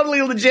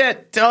 Totally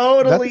legit.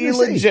 Totally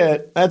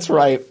legit. That's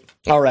right.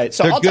 All right.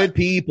 So they're good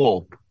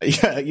people.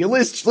 Yeah,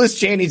 Liz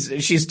Cheney's,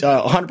 she's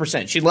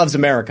 100%. She loves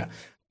America.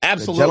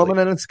 Absolutely. A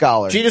gentleman and a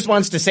scholar. She just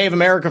wants to save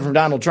America from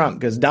Donald Trump,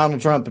 because Donald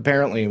Trump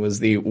apparently was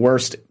the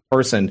worst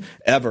person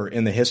ever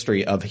in the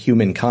history of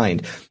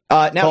humankind.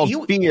 Now,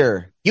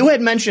 you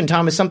had mentioned,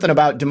 Thomas, something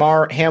about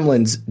Damar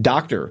Hamlin's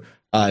doctor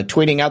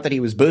tweeting out that he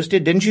was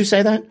boosted. Didn't you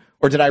say that?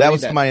 Or did I read that? That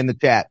was somebody in the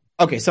chat.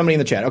 Okay, somebody in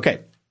the chat.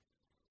 Okay.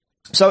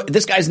 So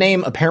this guy's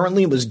name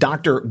apparently was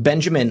Dr.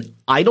 Benjamin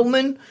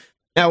Eidelman.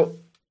 Now,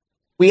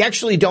 we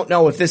actually don't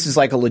know if this is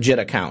like a legit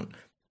account.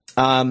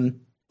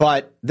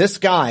 But this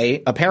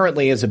guy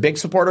apparently is a big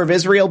supporter of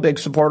Israel, big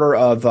supporter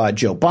of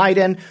Joe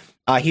Biden.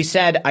 He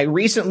said, I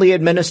recently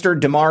administered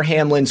Damar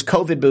Hamlin's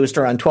COVID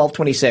booster on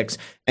 12/26,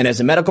 and as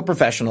a medical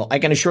professional, I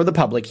can assure the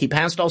public he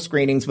passed all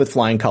screenings with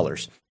flying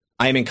colors.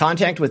 I am in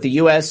contact with the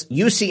U.S.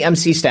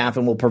 UCMC staff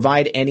and will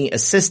provide any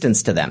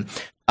assistance to them.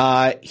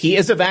 He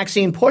is a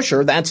vaccine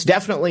pusher. That's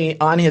definitely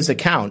on his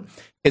account.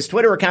 His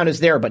Twitter account is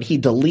there, but he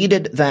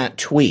deleted that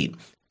tweet.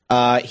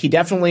 He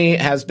definitely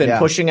has been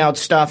pushing out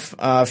stuff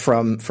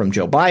from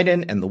Joe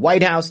Biden and the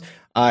White House.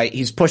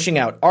 He's pushing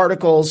out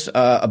articles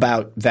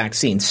about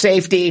vaccine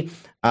safety.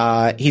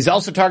 He's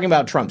also talking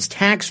about Trump's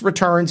tax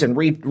returns and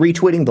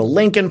retweeting the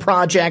Lincoln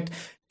Project.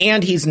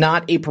 And he's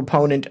not a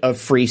proponent of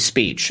free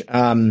speech.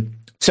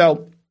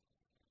 So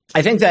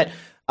I think that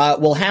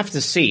we'll have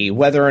to see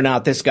whether or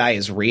not this guy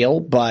is real.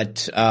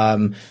 But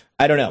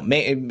I don't know.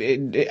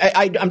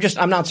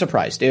 I'm not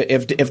surprised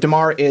if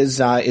Damar is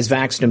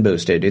vaxxed and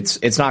boosted.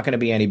 It's not going to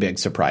be any big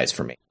surprise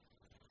for me.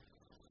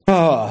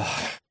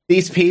 Oh,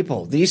 these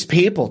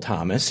people,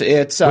 Thomas.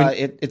 It's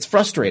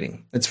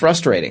frustrating. It's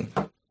frustrating.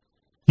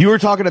 You were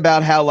talking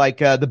about how like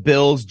the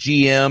Bills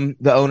GM,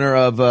 the owner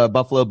of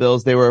Buffalo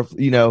Bills, they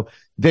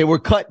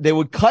would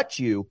cut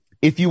you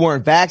if you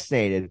weren't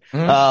vaccinated.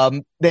 Mm-hmm.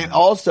 Then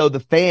also the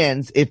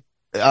fans, if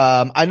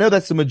I know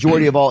that's the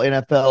majority of all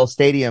NFL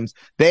stadiums,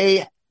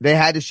 they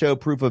had to show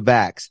proof of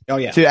vax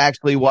to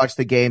actually watch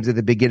the games at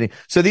the beginning.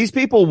 So these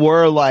people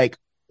were like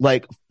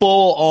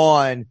full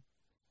on,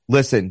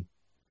 listen,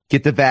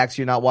 get the vax,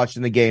 you're not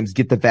watching the games.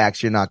 Get the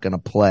vax, you're not going to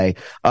play.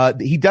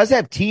 He does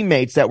have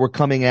teammates that were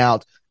coming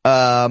out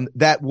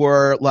that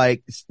were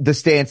like the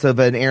stance of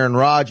an Aaron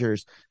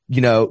Rodgers,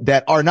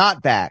 that are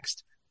not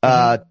vaxxed,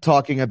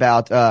 talking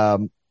about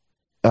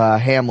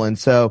Hamlin.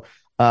 So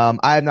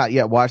I have not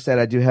yet watched that.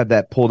 I do have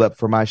that pulled up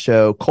for my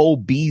show. Cole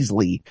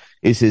Beasley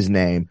is his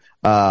name.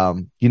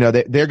 They're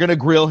going to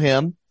grill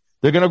him.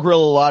 They're going to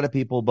grill a lot of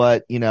people,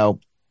 but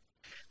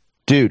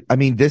dude, I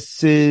mean,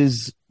 this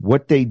is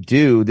what they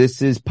do.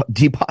 This is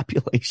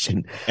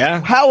depopulation.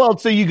 Yeah. How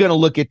else are you going to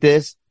look at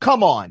this?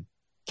 Come on.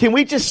 Can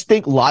we just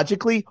think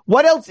logically?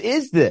 What else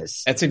is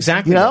this? That's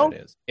exactly what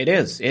it is. It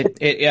is.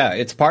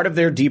 It's part of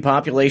their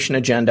depopulation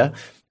agenda.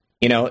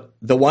 The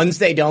ones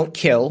they don't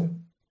kill,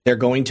 they're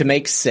going to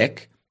make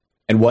sick.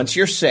 And once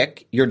you're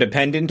sick, you're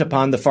dependent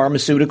upon the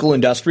pharmaceutical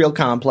industrial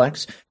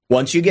complex.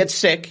 Once you get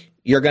sick,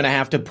 you're going to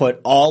have to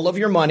put all of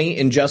your money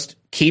in just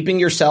keeping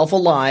yourself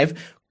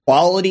alive.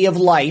 Quality of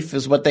life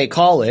is what they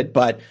call it.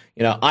 But,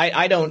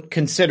 I don't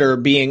consider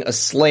being a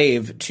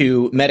slave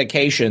to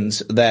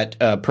medications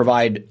that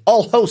provide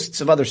all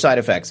hosts of other side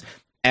effects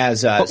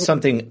as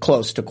something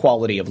close to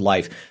quality of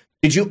life.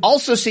 Did you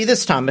also see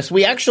this, Thomas?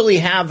 We actually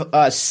have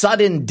a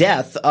sudden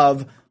death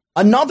of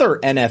another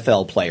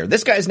NFL player.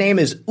 This guy's name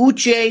is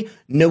Uche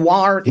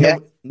Nwaneri.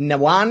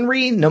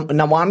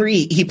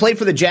 He played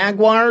for the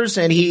Jaguars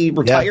and he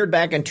retired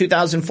back in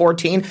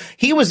 2014.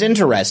 He was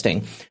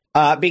interesting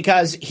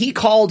because he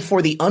called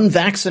for the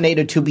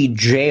unvaccinated to be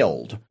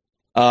jailed.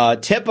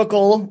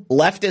 Typical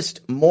leftist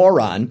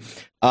moron.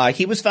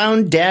 He was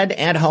found dead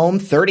at home,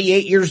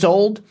 38 years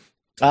old.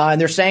 And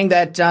they're saying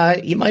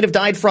that he might have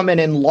died from an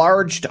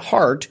enlarged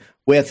heart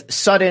with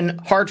sudden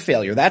heart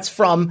failure. That's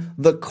from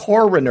the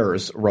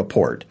coroner's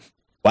report.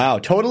 Wow,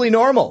 totally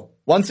normal.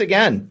 Once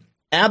again,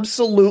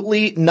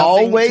 absolutely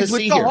nothing always to see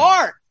with the here.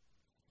 Heart.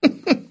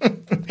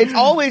 It's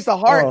always the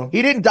heart. Oh.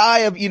 He didn't die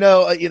of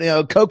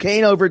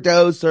cocaine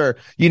overdose or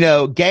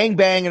gang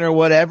banging or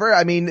whatever.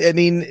 I mean,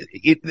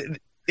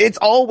 it's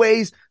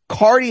always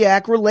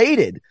cardiac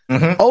related.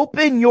 Mm-hmm.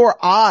 Open your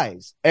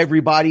eyes,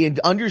 everybody, and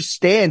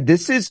understand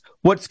this is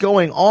what's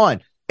going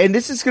on. And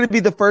this is going to be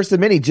the first of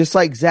many, just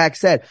like Zach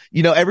said.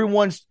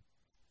 Everyone's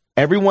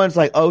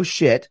like, oh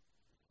shit,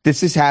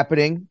 this is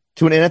happening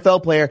to an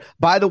NFL player.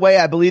 By the way,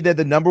 I believe they're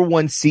the number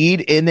 1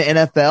 seed in the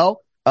NFL,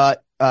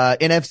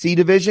 NFC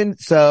division.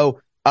 So,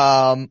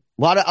 a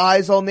lot of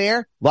eyes on there,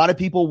 a lot of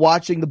people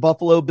watching the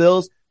Buffalo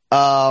Bills.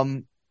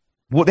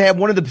 they have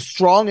one of the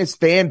strongest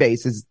fan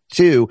bases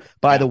too,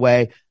 by the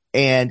way.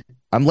 And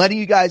I'm letting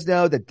you guys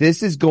know that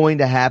this is going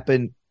to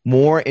happen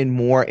more and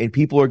more, and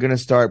people are going to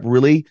start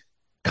really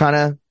kind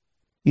of,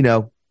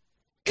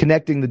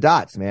 connecting the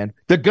dots, man.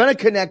 They're going to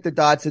connect the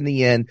dots in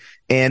the end,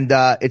 and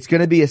it's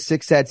going to be a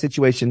sad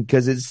situation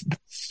because it's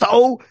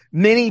so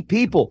many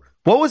people.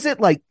 What was it,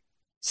 like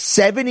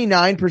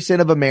 79%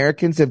 of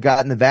Americans have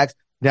gotten the vax?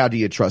 Now, do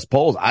you trust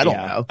polls? I don't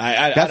know.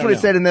 That's what it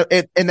said in the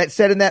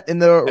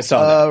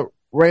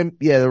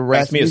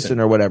Rasmussen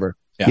or whatever.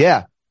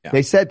 Yeah.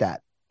 They said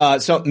that.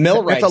 So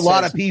Millwright, that's a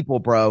lot of people,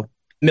 bro.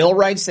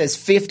 Millwright says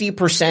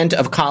 50%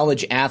 of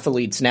college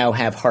athletes now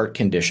have heart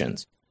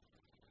conditions.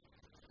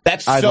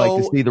 I'd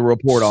like to see the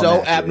report on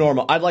that. So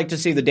abnormal. I'd like to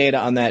see the data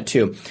on that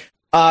too.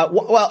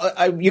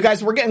 You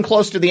guys, we're getting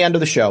close to the end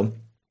of the show.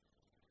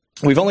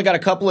 We've only got a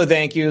couple of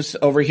thank yous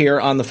over here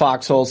on the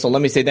Foxhole, so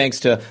let me say thanks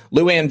to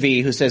Luann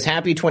V, who says,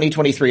 happy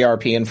 2023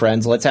 RP and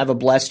friends. Let's have a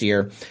blessed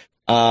year.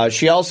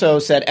 She also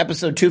said,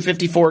 episode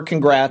 254,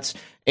 congrats,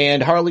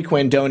 and Harley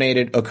Quinn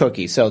donated a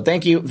cookie. So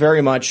thank you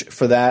very much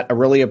for that. I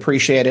really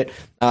appreciate it.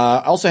 I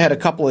also had a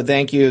couple of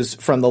thank yous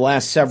from the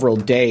last several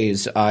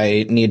days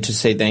I need to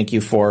say thank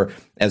you for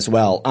as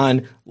well.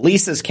 On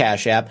Lisa's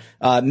Cash App,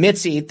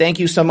 Mitzi, thank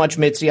you so much,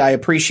 Mitzi. I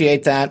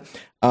appreciate that.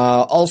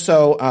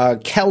 Also,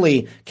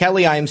 Kelly,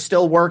 I am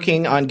still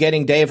working on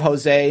getting Dave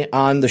Jose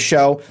on the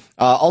show.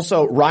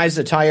 Also, Rise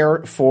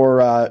Attire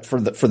for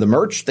the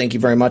merch. Thank you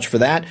very much for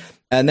that.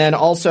 And then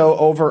also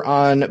over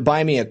on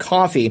Buy Me a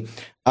Coffee,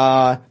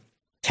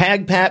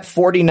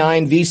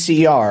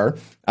 TagPat49VCR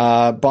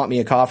bought me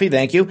a coffee.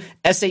 Thank you.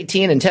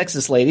 S18 and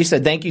Texas Lady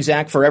said, thank you,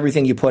 Zach, for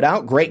everything you put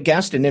out. Great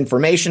guest and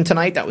information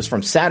tonight. That was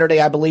from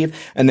Saturday, I believe.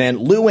 And then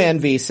Lou Ann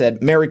V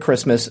said, Merry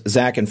Christmas,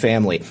 Zach and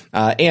family.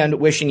 And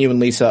wishing you and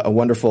Lisa a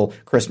wonderful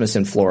Christmas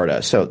in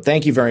Florida. So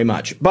thank you very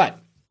much. But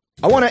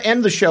I want to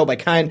end the show by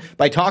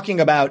talking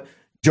about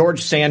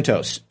George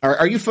Santos.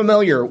 Are you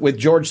familiar with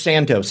George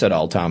Santos at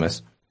all,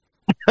 Thomas?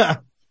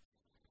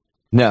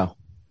 No.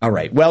 All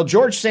right. Well,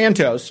 George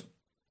Santos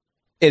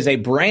is a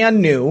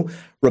brand new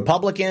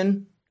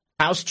Republican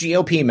House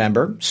GOP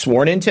member,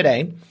 sworn in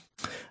today.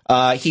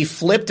 He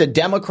flipped a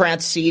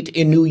Democrat seat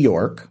in New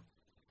York,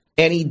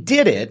 and he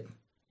did it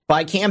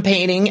by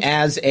campaigning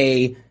as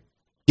a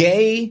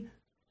gay,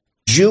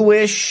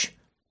 Jewish,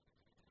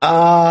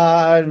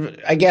 financial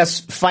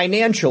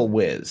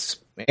whiz.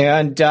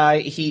 And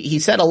he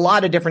said a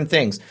lot of different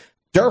things.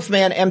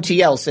 Durfman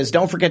MTL says,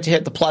 don't forget to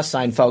hit the plus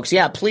sign, folks.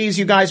 Yeah, please,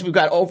 you guys, we've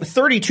got over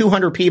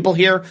 3,200 people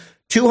here,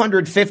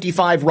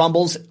 255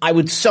 rumbles. I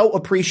would so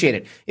appreciate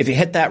it if you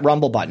hit that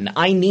rumble button.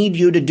 I need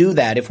you to do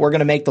that if we're going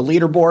to make the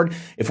leaderboard,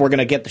 if we're going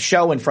to get the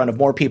show in front of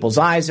more people's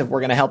eyes, if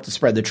we're going to help to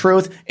spread the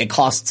truth. It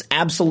costs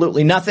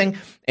absolutely nothing.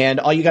 And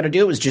all you got to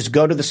do is just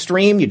go to the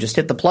stream. You just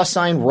hit the plus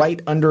sign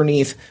right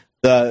underneath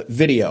the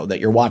video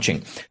that you're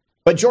watching.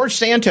 But George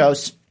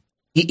Santos,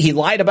 he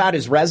lied about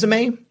his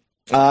resume.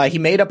 He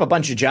made up a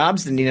bunch of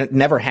jobs that he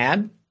never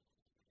had.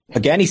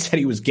 Again, he said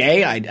he was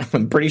gay.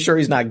 I'm pretty sure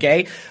he's not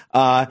gay.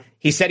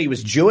 He said he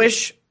was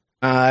Jewish.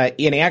 And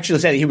he actually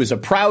said he was a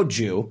proud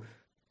Jew,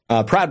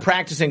 proud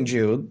practicing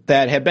Jew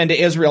that had been to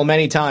Israel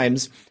many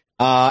times.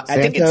 I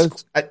think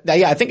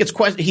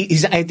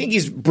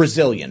he's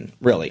Brazilian,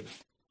 really.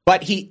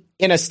 But he,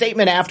 in a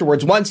statement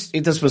afterwards, once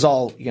this was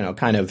all,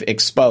 kind of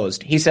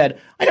exposed, he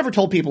said, I never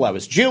told people I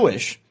was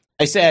Jewish.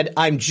 I said,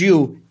 I'm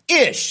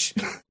Jew-ish.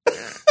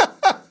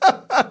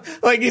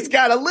 Like he's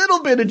got a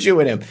little bit of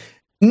Jew in him.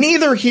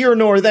 Neither here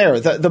nor there.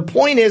 The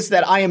point is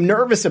that I am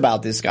nervous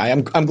about this guy.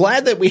 I'm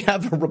glad that we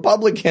have a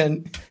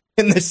Republican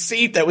in the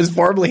seat that was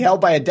formerly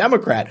held by a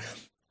Democrat.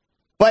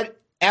 But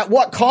at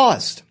what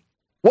cost?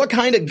 What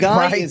kind of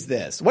guy is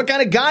this? What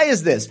kind of guy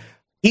is this?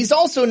 He's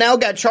also now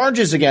got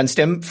charges against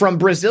him from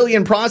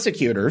Brazilian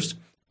prosecutors.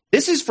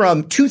 This is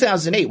from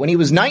 2008. When he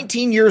was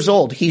 19 years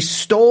old, he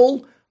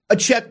stole a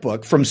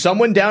checkbook from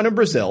someone down in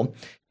Brazil,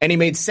 and he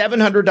made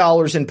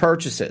 $700 in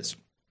purchases.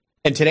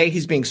 And today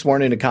he's being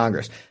sworn into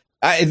Congress.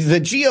 The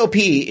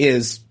GOP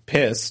is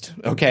pissed,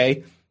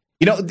 okay?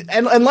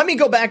 And let me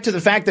go back to the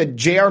fact that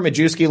J.R.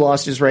 Majewski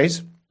lost his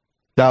race.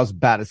 I was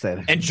about to say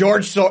that. And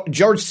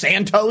George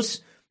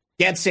Santos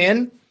gets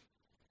in.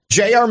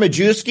 J.R.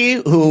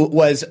 Majewski, who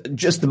was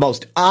just the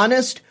most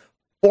honest,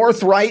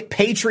 forthright,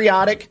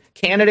 patriotic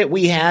candidate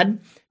we had,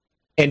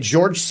 and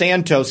George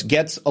Santos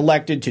gets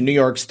elected to New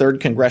York's 3rd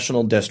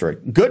congressional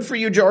district. Good for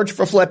you, George,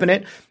 for flipping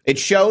it. It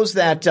shows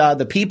that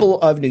the people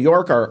of New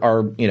York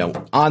are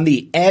on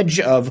the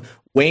edge of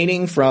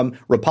waning from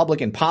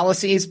Republican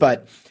policies.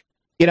 But,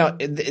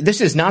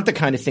 this is not the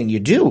kind of thing you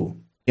do.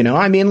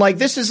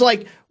 This is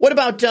like, what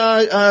about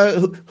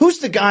who's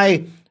the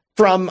guy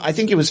from, I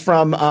think it was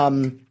from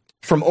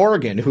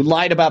Oregon, who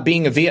lied about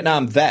being a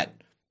Vietnam vet?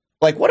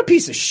 Like, what a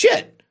piece of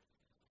shit.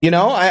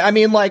 How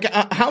many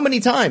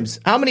times?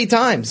 How many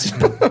times?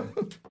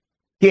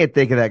 Can't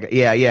think of that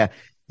guy.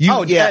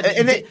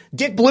 Yeah.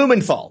 Dick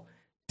Blumenthal.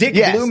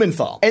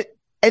 Blumenthal.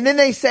 And then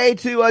they say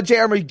to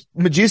J.R.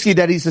 Majewski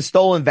that he's a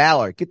stolen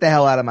valor. Get the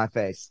hell out of my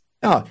face.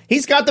 Oh,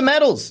 he's got the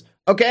medals.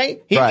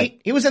 Okay? Right.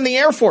 He was in the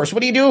Air Force.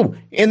 What do you do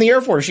in the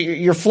Air Force?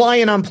 You're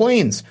flying on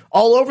planes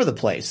all over the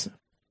place.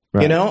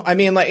 Right. You know, I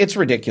mean, like, it's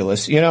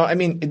ridiculous. You know, I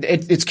mean,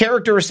 it's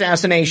character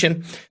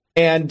assassination.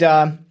 And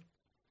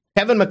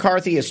Kevin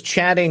McCarthy is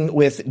chatting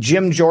with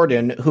Jim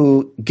Jordan,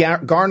 who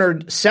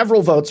garnered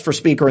several votes for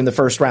Speaker in the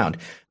first round.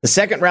 The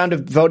second round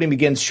of voting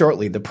begins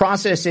shortly. The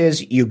process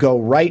is you go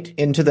right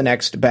into the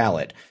next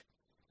ballot.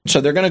 So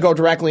they're going to go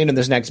directly into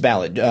this next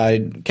ballot.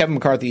 Kevin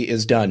McCarthy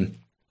is done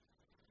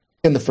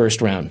in the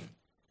first round.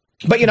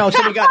 But, you know,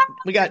 so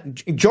we got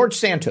George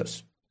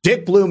Santos,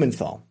 Dick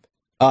Blumenthal,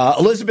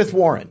 Elizabeth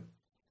Warren,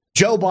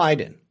 Joe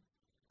Biden.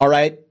 All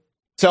right.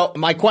 So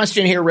my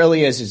question here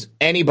really is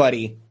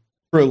anybody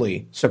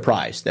truly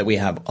surprised that we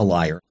have a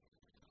liar?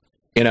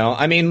 You know,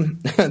 I mean,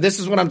 this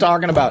is what I'm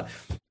talking about.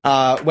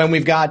 When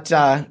we've got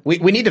we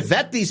need to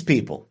vet these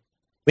people.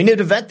 We need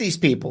to vet these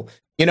people,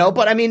 you know,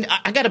 but I mean,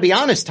 I got to be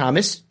honest,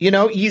 Thomas, you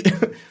know,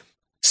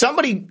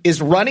 somebody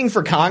is running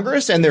for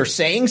Congress and they're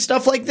saying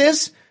stuff like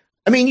this.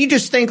 I mean, you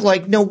just think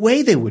like, no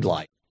way they would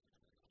lie.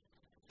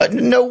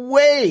 No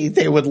way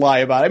they would lie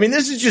about it. I mean,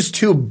 this is just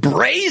too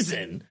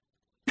brazen.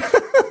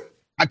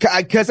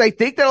 Because I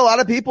think that a lot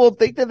of people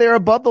think that they're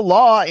above the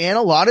law, and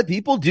a lot of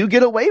people do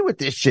get away with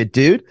this shit,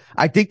 dude.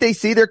 I think they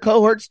see their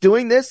cohorts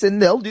doing this,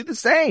 and they'll do the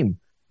same.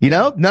 You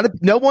know,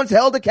 no one's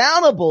held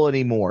accountable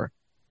anymore.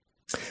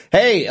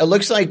 Hey, it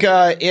looks like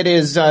it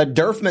is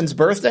Durfman's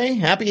birthday.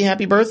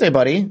 Happy birthday,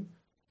 buddy.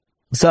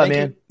 What's up,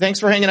 man? Thanks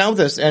for hanging out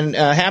with us, and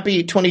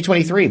happy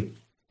 2023.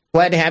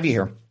 Glad to have you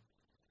here.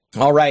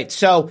 All right,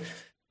 so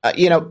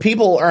you know,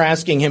 people are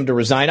asking him to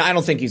resign. I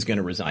don't think he's going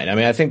to resign. I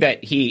mean, I think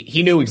that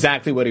he knew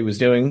exactly what he was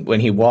doing when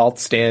he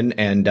waltzed in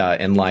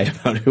and lied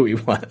about who he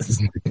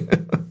was.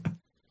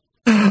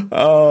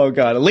 Oh,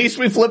 God. At least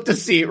we flipped a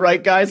seat,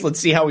 right, guys? Let's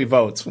see how he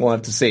votes. We'll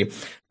have to see.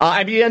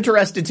 I'd be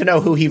interested to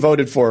know who he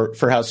voted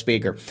for House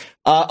Speaker.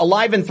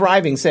 Alive and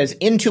Thriving says,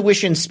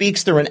 intuition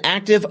speaks through an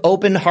active,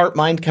 open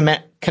heart-mind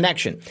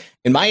connection.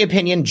 In my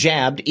opinion,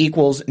 jabbed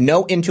equals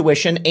no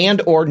intuition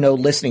and or no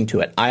listening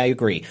to it. I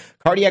agree.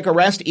 Cardiac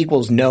arrest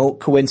equals no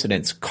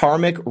coincidence.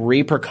 Karmic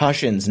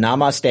repercussions.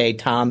 Namaste,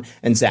 Tom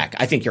and Zach.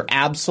 I think you're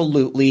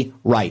absolutely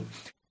right.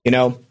 You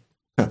know,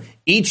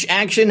 each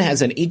action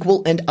has an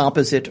equal and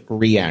opposite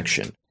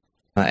reaction.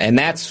 And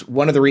that's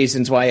one of the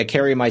reasons why I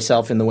carry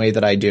myself in the way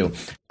that I do.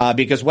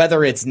 Because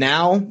whether it's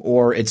now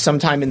or it's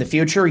sometime in the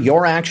future,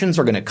 your actions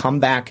are going to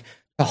come back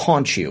to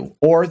haunt you,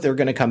 or they're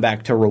going to come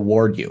back to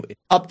reward you. It's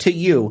up to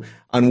you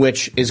on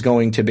which is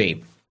going to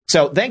be.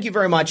 So thank you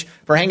very much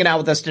for hanging out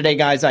with us today,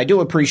 guys. I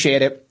do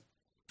appreciate it.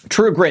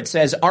 True Grit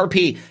says,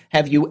 RP,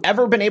 have you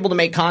ever been able to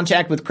make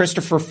contact with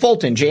Christopher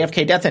Fulton,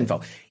 JFK Death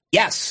Info?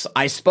 Yes,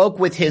 I spoke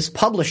with his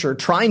publisher,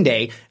 Trine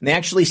Day, and they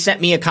actually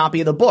sent me a copy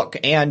of the book,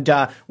 and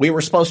we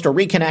were supposed to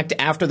reconnect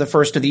after the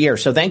first of the year.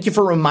 So thank you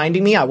for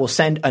reminding me. I will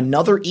send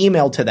another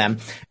email to them,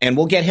 and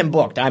we'll get him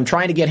booked. I'm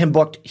trying to get him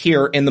booked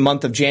here in the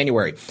month of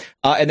January.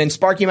 And then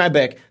Sparky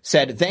Mybick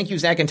said, thank you,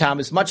 Zach and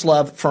Thomas. Much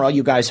love for all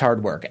you guys'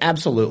 hard work.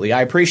 Absolutely.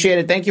 I appreciate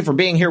it. Thank you for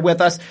being here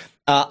with us.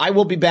 I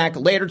will be back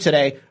later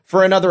today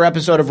for another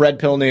episode of Red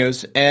Pill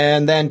News,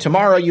 and then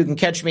tomorrow you can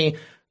catch me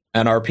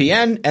on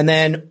RPN, and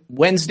then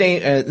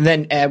Wednesday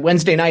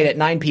night at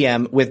 9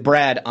 p.m. with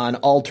Brad on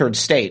Altered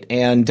State.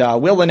 And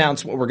we'll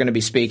announce what we're going to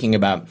be speaking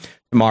about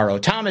tomorrow.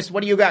 Thomas,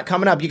 what do you got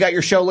coming up? You got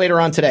your show later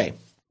on today.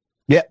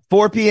 Yeah,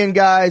 4 p.m.,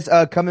 guys.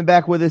 Coming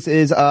back with us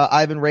is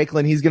Ivan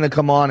Raiklin. He's going to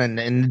come on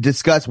and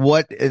discuss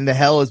what in the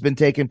hell has been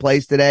taking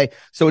place today.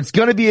 So it's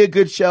going to be a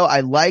good show.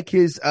 I like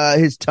his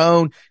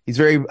tone. He's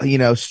very,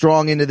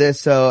 strong into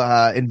this, so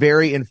and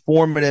very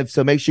informative.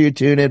 So make sure you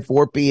tune in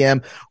 4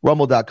 p.m.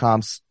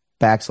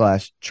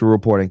 rumble.com/True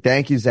Reporting.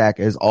 Thank you, Zach,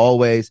 as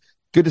always.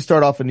 Good to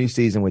start off a new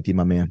season with you,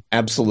 my man.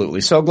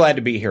 Absolutely. So glad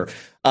to be here.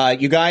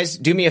 You guys,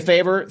 do me a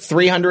favor,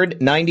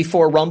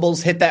 394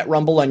 Rumbles. Hit that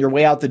Rumble on your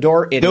way out the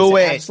door. It is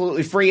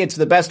absolutely free. It's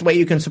the best way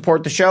you can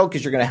support the show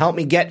because you're going to help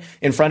me get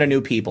in front of new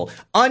people.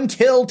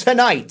 Until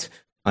tonight,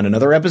 on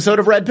another episode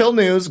of Red Pill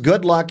News,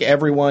 good luck,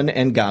 everyone,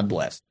 and God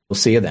bless. We'll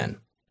see you then.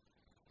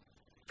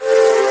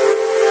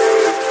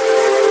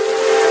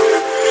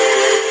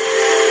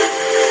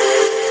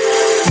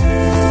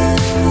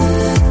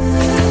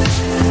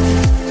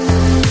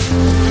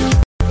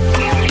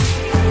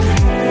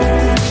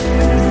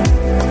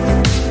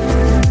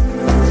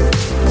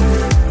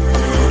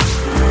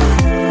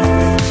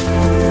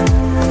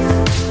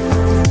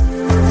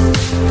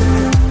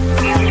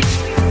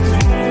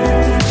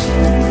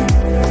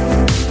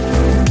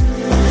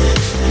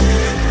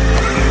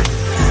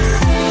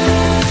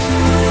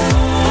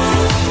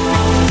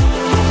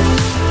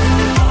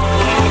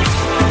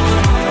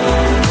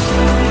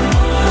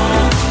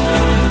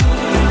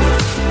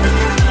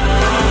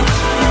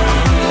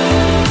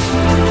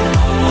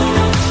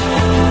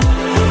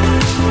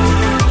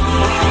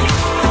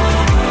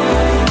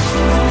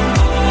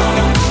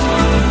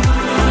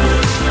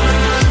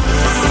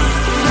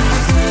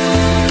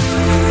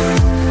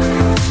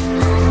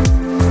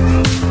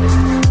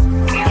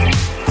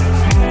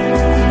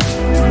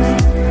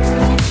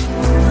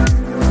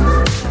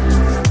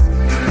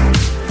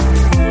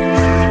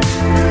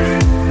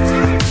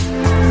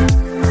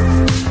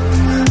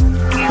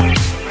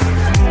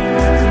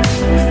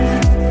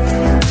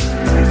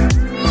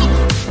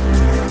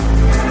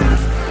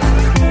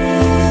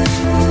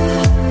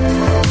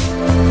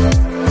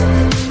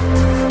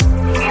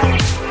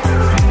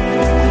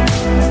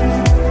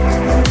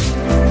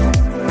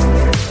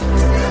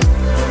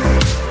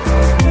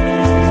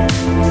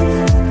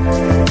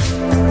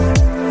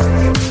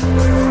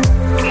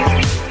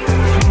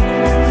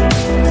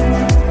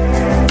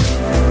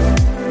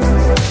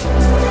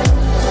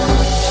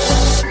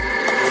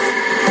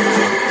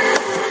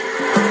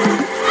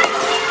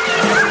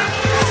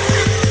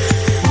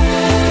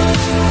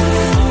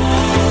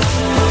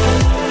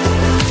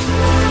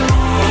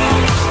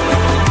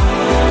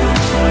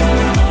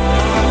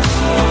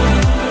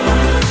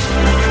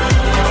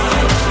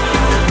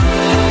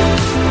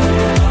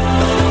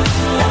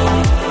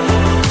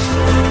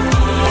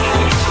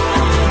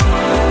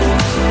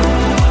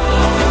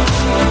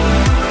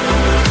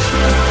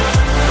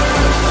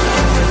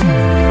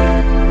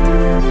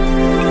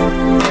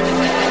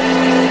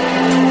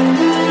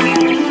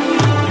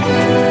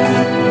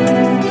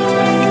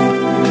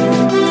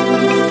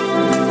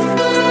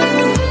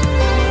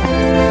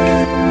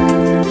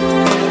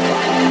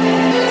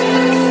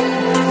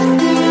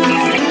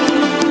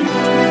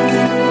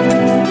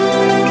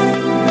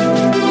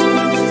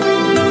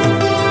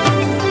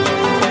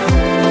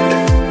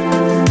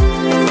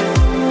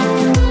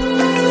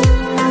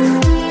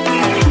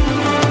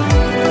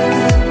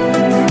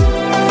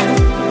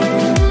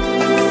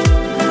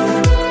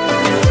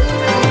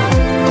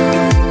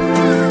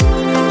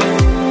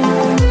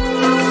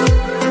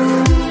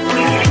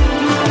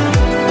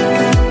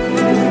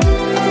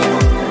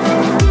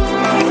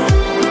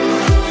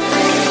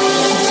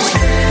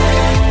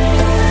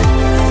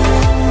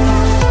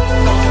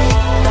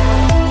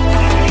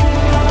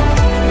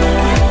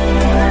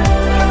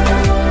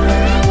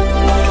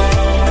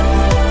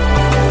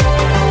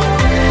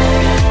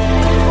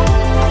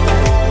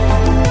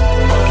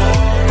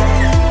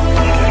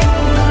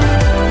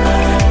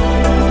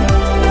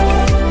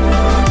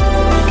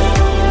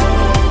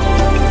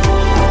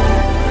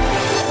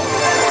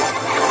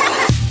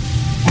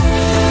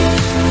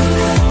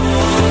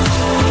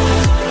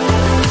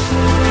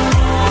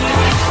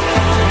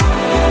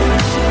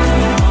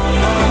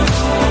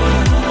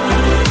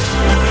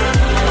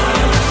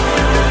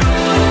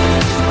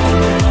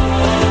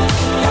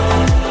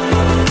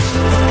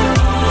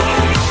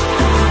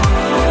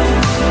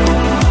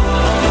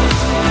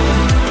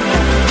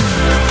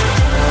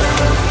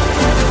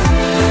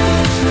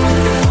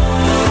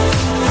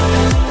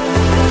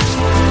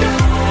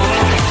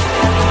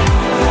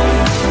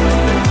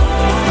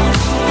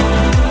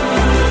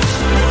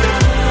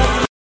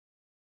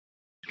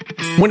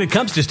 When it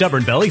comes to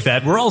stubborn belly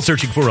fat, we're all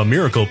searching for a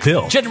miracle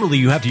pill. Generally,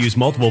 you have to use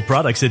multiple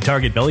products that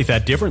target belly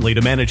fat differently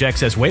to manage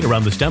excess weight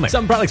around the stomach.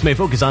 Some products may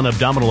focus on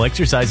abdominal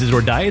exercises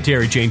or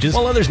dietary changes,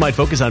 while others might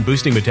focus on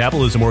boosting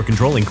metabolism or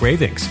controlling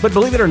cravings. But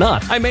believe it or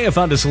not, I may have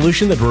found a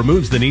solution that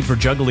removes the need for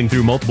juggling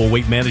through multiple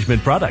weight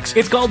management products.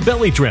 It's called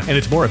Belly Trim, and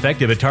it's more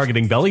effective at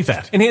targeting belly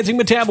fat, enhancing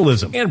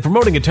metabolism, and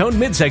promoting a toned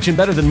midsection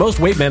better than most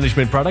weight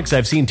management products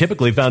I've seen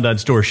typically found on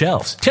store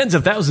shelves. Tens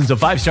of thousands of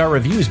 5-star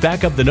reviews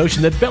back up the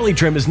notion that Belly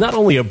Trim is not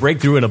only a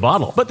breakthrough in a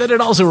bottle, but that it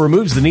also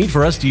removes the need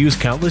for us to use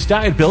countless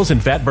diet pills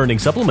and fat-burning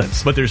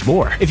supplements. But there's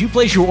more. If you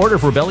place your order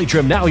for Belly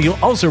Trim now, you'll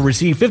also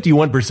receive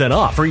 51%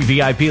 off, free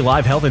VIP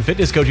live health and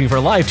fitness coaching for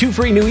life, 2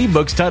 free new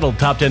ebooks titled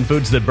Top 10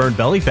 Foods That Burn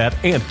Belly Fat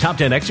and Top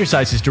 10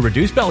 Exercises to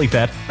Reduce Belly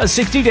Fat, a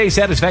 60-day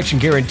satisfaction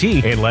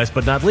guarantee, and last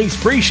but not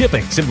least, free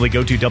shipping. Simply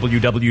go to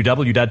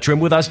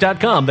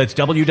www.trimwithus.com. That's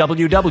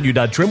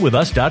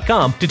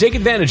www.trimwithus.com to take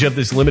advantage of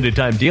this limited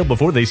time deal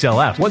before they sell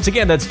out. Once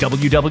again, that's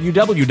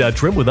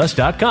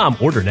www.trimwithus.com.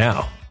 Order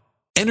now.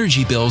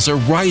 Energy bills are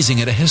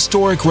rising at a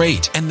historic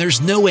rate, and there's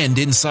no end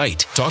in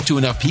sight. Talk to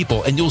enough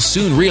people, and you'll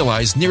soon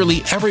realize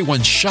nearly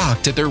everyone's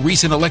shocked at their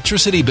recent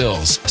electricity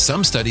bills.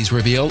 Some studies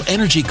reveal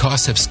energy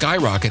costs have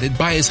skyrocketed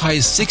by as high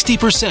as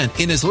 60%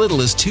 in as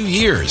little as 2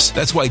 years.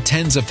 That's why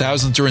tens of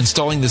thousands are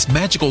installing this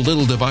magical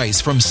little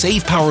device from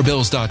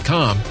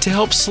SavePowerBills.com to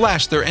help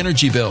slash their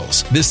energy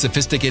bills. This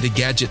sophisticated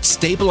gadget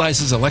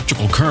stabilizes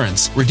electrical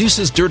currents,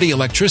 reduces dirty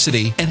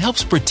electricity, and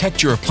helps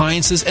protect your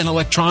appliances and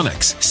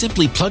electronics.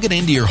 Simply plug it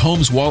into your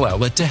home's wall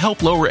outlet to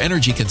help lower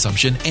energy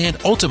consumption and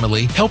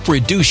ultimately help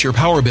reduce your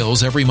power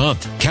bills every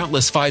month.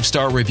 Countless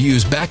 5-star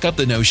reviews back up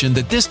the notion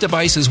that this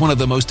device is one of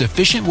the most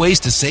efficient ways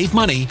to save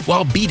money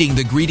while beating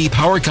the greedy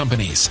power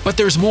companies. But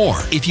there's more.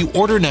 If you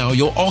order now,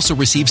 you'll also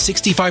receive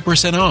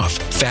 65% off,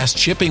 fast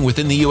shipping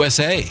within the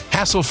USA,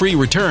 hassle-free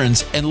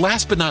returns, and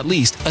last but not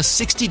least, a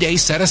 60-day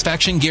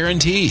satisfaction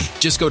guarantee.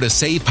 Just go to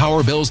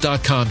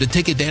SavePowerBills.com to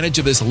take advantage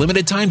of this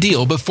limited time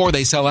deal before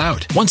they sell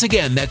out. Once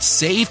again, that's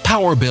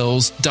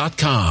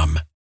SavePowerBills.com.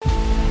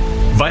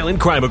 Violent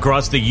crime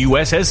across the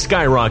U.S. has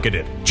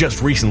skyrocketed.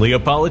 Just recently, a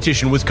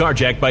politician was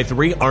carjacked by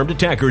 3 armed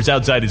attackers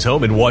outside his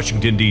home in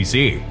Washington,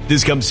 D.C.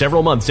 This comes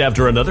several months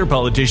after another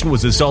politician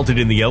was assaulted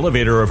in the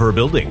elevator of her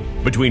building.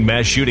 Between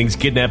mass shootings,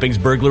 kidnappings,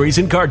 burglaries,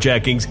 and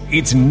carjackings,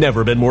 it's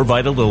never been more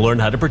vital to learn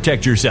how to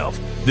protect yourself.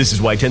 This is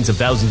why tens of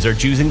thousands are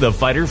choosing the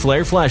Fighter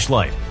Flare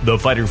flashlight. The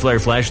Fighter Flare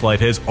flashlight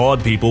has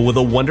awed people with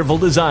a wonderful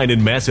design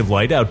and massive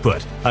light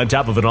output. On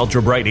top of an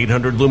ultra-bright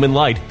 800-lumen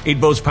light, it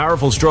boasts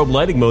powerful strobe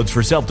lighting modes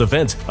for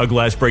self-defense, a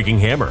glass-breaking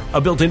hammer, a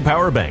built-in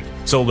power bank,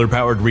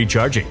 solar-powered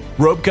recharging,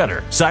 rope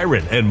cutter,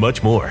 siren, and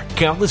much more.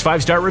 Countless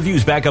 5-star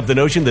reviews back up the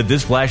notion that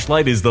this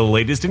flashlight is the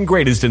latest and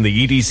greatest in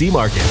the EDC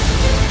market.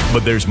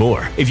 But there's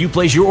more. If you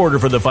place your order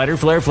for the Fighter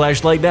Flare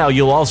flashlight now,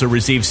 you'll also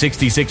receive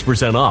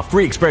 66% off,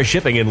 free express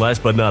shipping, and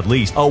last but not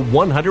least, a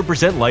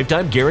 100%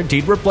 lifetime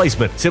guaranteed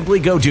replacement. Simply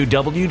go to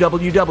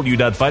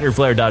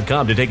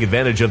www.fighterflare.com to take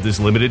advantage of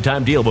this limited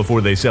time deal before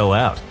they sell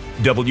out.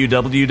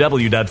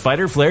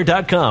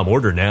 www.fighterflare.com.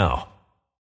 Order now.